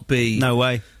will not be no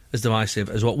way as divisive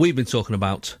as what we've been talking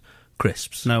about,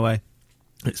 crisps. No way.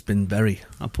 It's been very...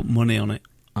 I'll put money on it.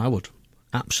 I would.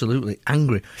 Absolutely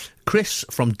angry. Chris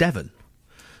from Devon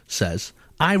says,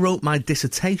 I wrote my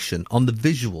dissertation on the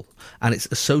visual and its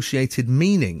associated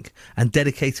meaning and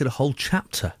dedicated a whole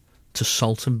chapter to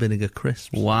salt and vinegar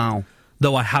crisps. Wow.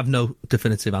 Though I have no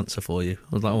definitive answer for you.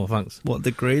 I was like, oh, thanks. What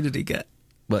degree did he get?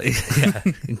 Well, yeah,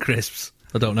 in crisps.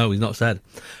 I don't know, he's not said.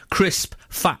 Crisp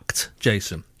fact,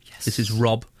 Jason. Yes. This is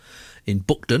Rob in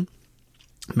Buckden,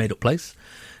 made up place.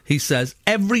 He says,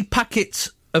 every packet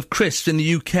of crisps in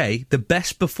the UK, the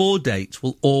best before date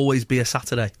will always be a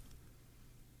Saturday.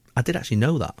 I did actually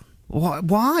know that.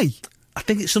 Why? I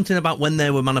think it's something about when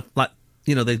they were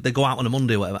they go out on a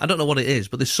Monday or whatever. I don't know what it is,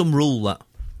 but there's some rule that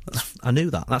I knew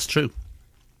that. That's true.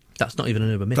 That's not even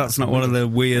an urban myth. That's not one of the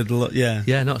weird.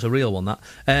 Yeah, no, it's a real one. That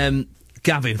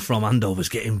Gavin from Andover's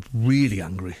getting really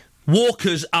angry.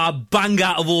 Walkers are bang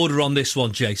out of order on this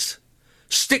one, Jace.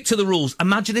 Stick to the rules.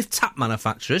 Imagine if tap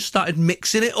manufacturers started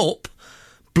mixing it up.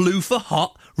 Blue for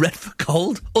hot, red for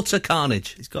cold, utter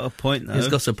carnage. He's got a point, though. He's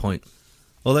got a point.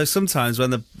 Although sometimes when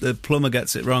the plumber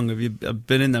gets it wrong, I've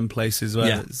been in them places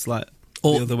where it's like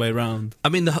the other way round. I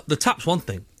mean, the tap's one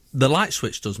thing. The light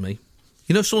switch does me.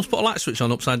 You know, if someone's put a light switch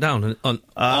on upside down,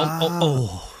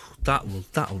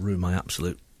 that'll ruin my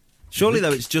absolute. Surely,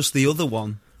 though, it's just the other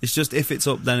one. It's just if it's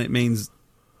up, then it means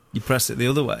you press it the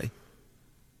other way.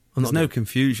 There's no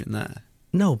confusion there.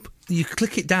 No, you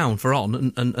click it down for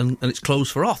on and it's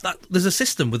closed for off. There's a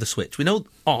system with the switch. We know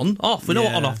on, off. We know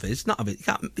what on, off is. Not a bit. You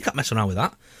can't mess around with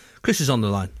that. Chris is on the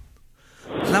line.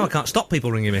 Now I can't stop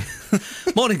people ringing me.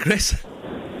 Morning, Chris.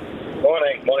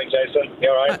 Morning, Jason. You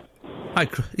all right? Hi,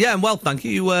 yeah, I'm well, thank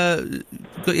you. You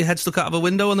got your head stuck out of a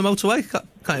window on the motorway? Can't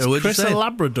hear a word you're saying. Chris a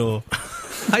Labrador.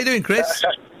 How you doing, Chris?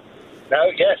 No,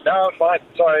 I'm fine.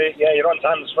 Sorry, you're on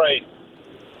hands-free.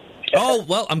 Oh,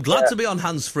 well, I'm glad to be on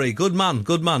hands-free. Good man.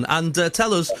 And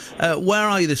tell us, where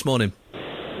are you this morning?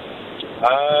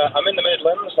 I'm in the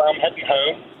Midlands. I'm heading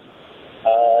home.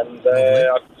 And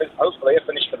hopefully I've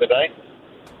finished for the day.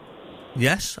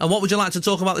 Yes. And what would you like to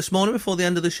talk about this morning before the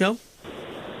end of the show?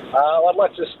 I'd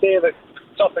like to steer the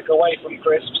topic away from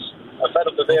crisps. I'm fed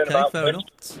up of hearing about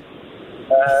crisps.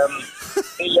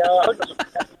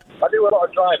 I do a lot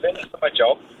of driving for my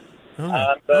job.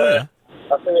 I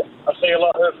see a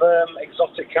lot of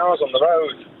exotic cars on the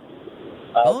road.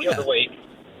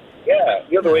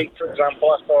 The other week, for example,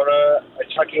 I saw a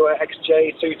Jaguar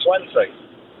XJ220.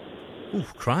 Ooh,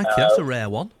 crikey, that's a rare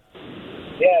one.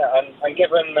 Yeah, and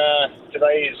given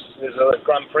there's a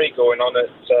Grand Prix going on at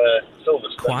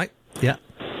Silverstone. Quite, yeah.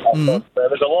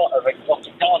 There's a lot of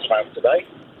exotic cars about today.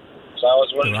 So I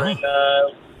was wondering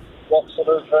what sort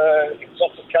of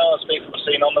exotic cars people have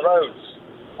seen on the roads.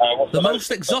 The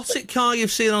most exotic car you've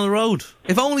seen on the road?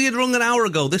 If only you'd rung an hour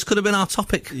ago, this could have been our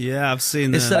topic. Yeah, I've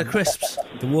seen instead of crisps.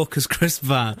 The Walker's crisp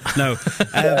van. No.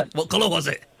 What colour was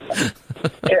it?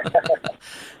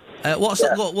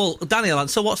 Daniel,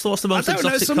 so what's the most exotic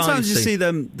car sometimes you've you see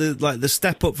them, the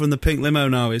step up from the pink limo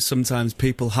now is sometimes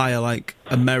people hire, like,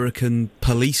 American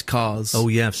police cars. Oh,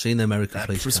 yeah, I've seen the American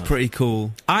police cars. It's pretty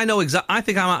cool. I know I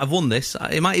think I might have won this.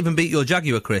 It might even beat your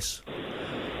Jaguar, Chris.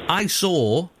 I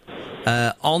saw,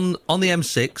 on the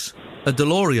M6, a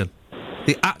DeLorean.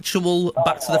 The actual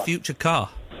Back to the Future car.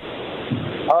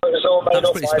 Oh, it was all made That's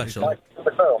up pretty special. Like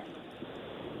the film.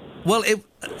 Well,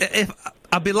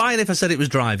 I'd be lying if I said it was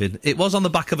driving. It was on the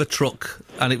back of a truck,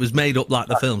 and it was made up like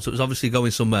the film, so it was obviously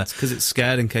going somewhere. It's because it's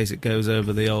scared in case it goes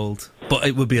over the old... But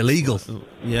it would be illegal.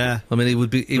 Yeah. I mean, it would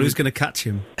be... Who's going to catch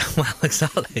him? Well,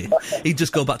 exactly. He'd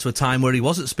just go back to a time where he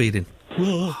wasn't speeding.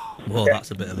 Whoa,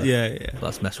 that's a bit of a... Yeah.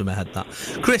 That's messed with my head, that.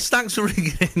 Chris, thanks for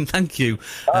ringing in. Thank you.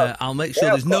 I'll make sure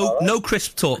there's no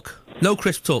crisp talk. No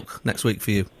crisp talk next week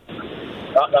for you.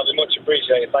 That'd be much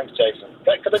appreciated. Thanks, Jason.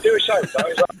 Can I do a shout-out?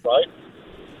 Is that right?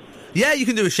 Yeah, you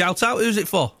can do a shout-out. Who's it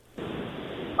for?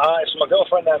 It's my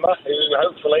girlfriend, Emma, who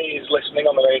hopefully is listening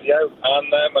on the radio, and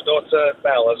my daughter,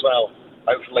 Belle, as well.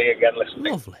 Hopefully, again,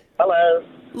 listening. Lovely. Hello.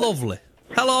 Lovely.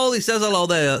 Hello, he says hello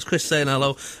there. That's Chris saying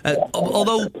hello.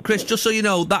 Although, Chris, just so you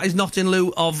know, that is not in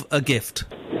lieu of a gift.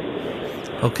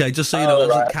 Okay, just so you know, that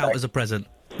doesn't count as a present.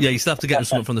 Yeah, you still have to get him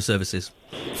something from the services.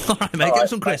 All right, mate, get him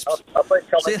some crisps. I'll take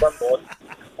comments on board.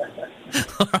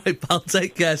 All right, pal,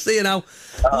 take care. See you now.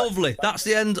 Lovely. That's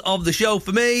the end of the show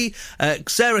for me.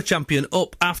 Sarah Champion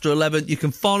up after 11. You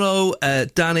can follow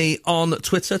Danny on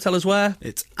Twitter. Tell us where.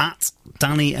 It's at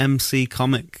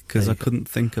DannyMCComic, because I couldn't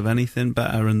think of anything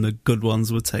better and the good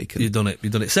ones were taken. You've done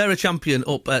it. Sarah Champion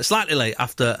up slightly late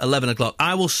after 11 o'clock.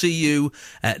 I will see you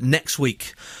next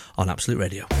week on Absolute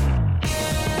Radio.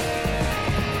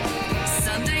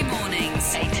 Sunday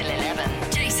mornings, 8 till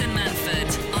 11. Jason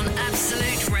Manford on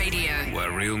Absolute Radio.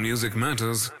 Where real music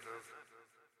matters.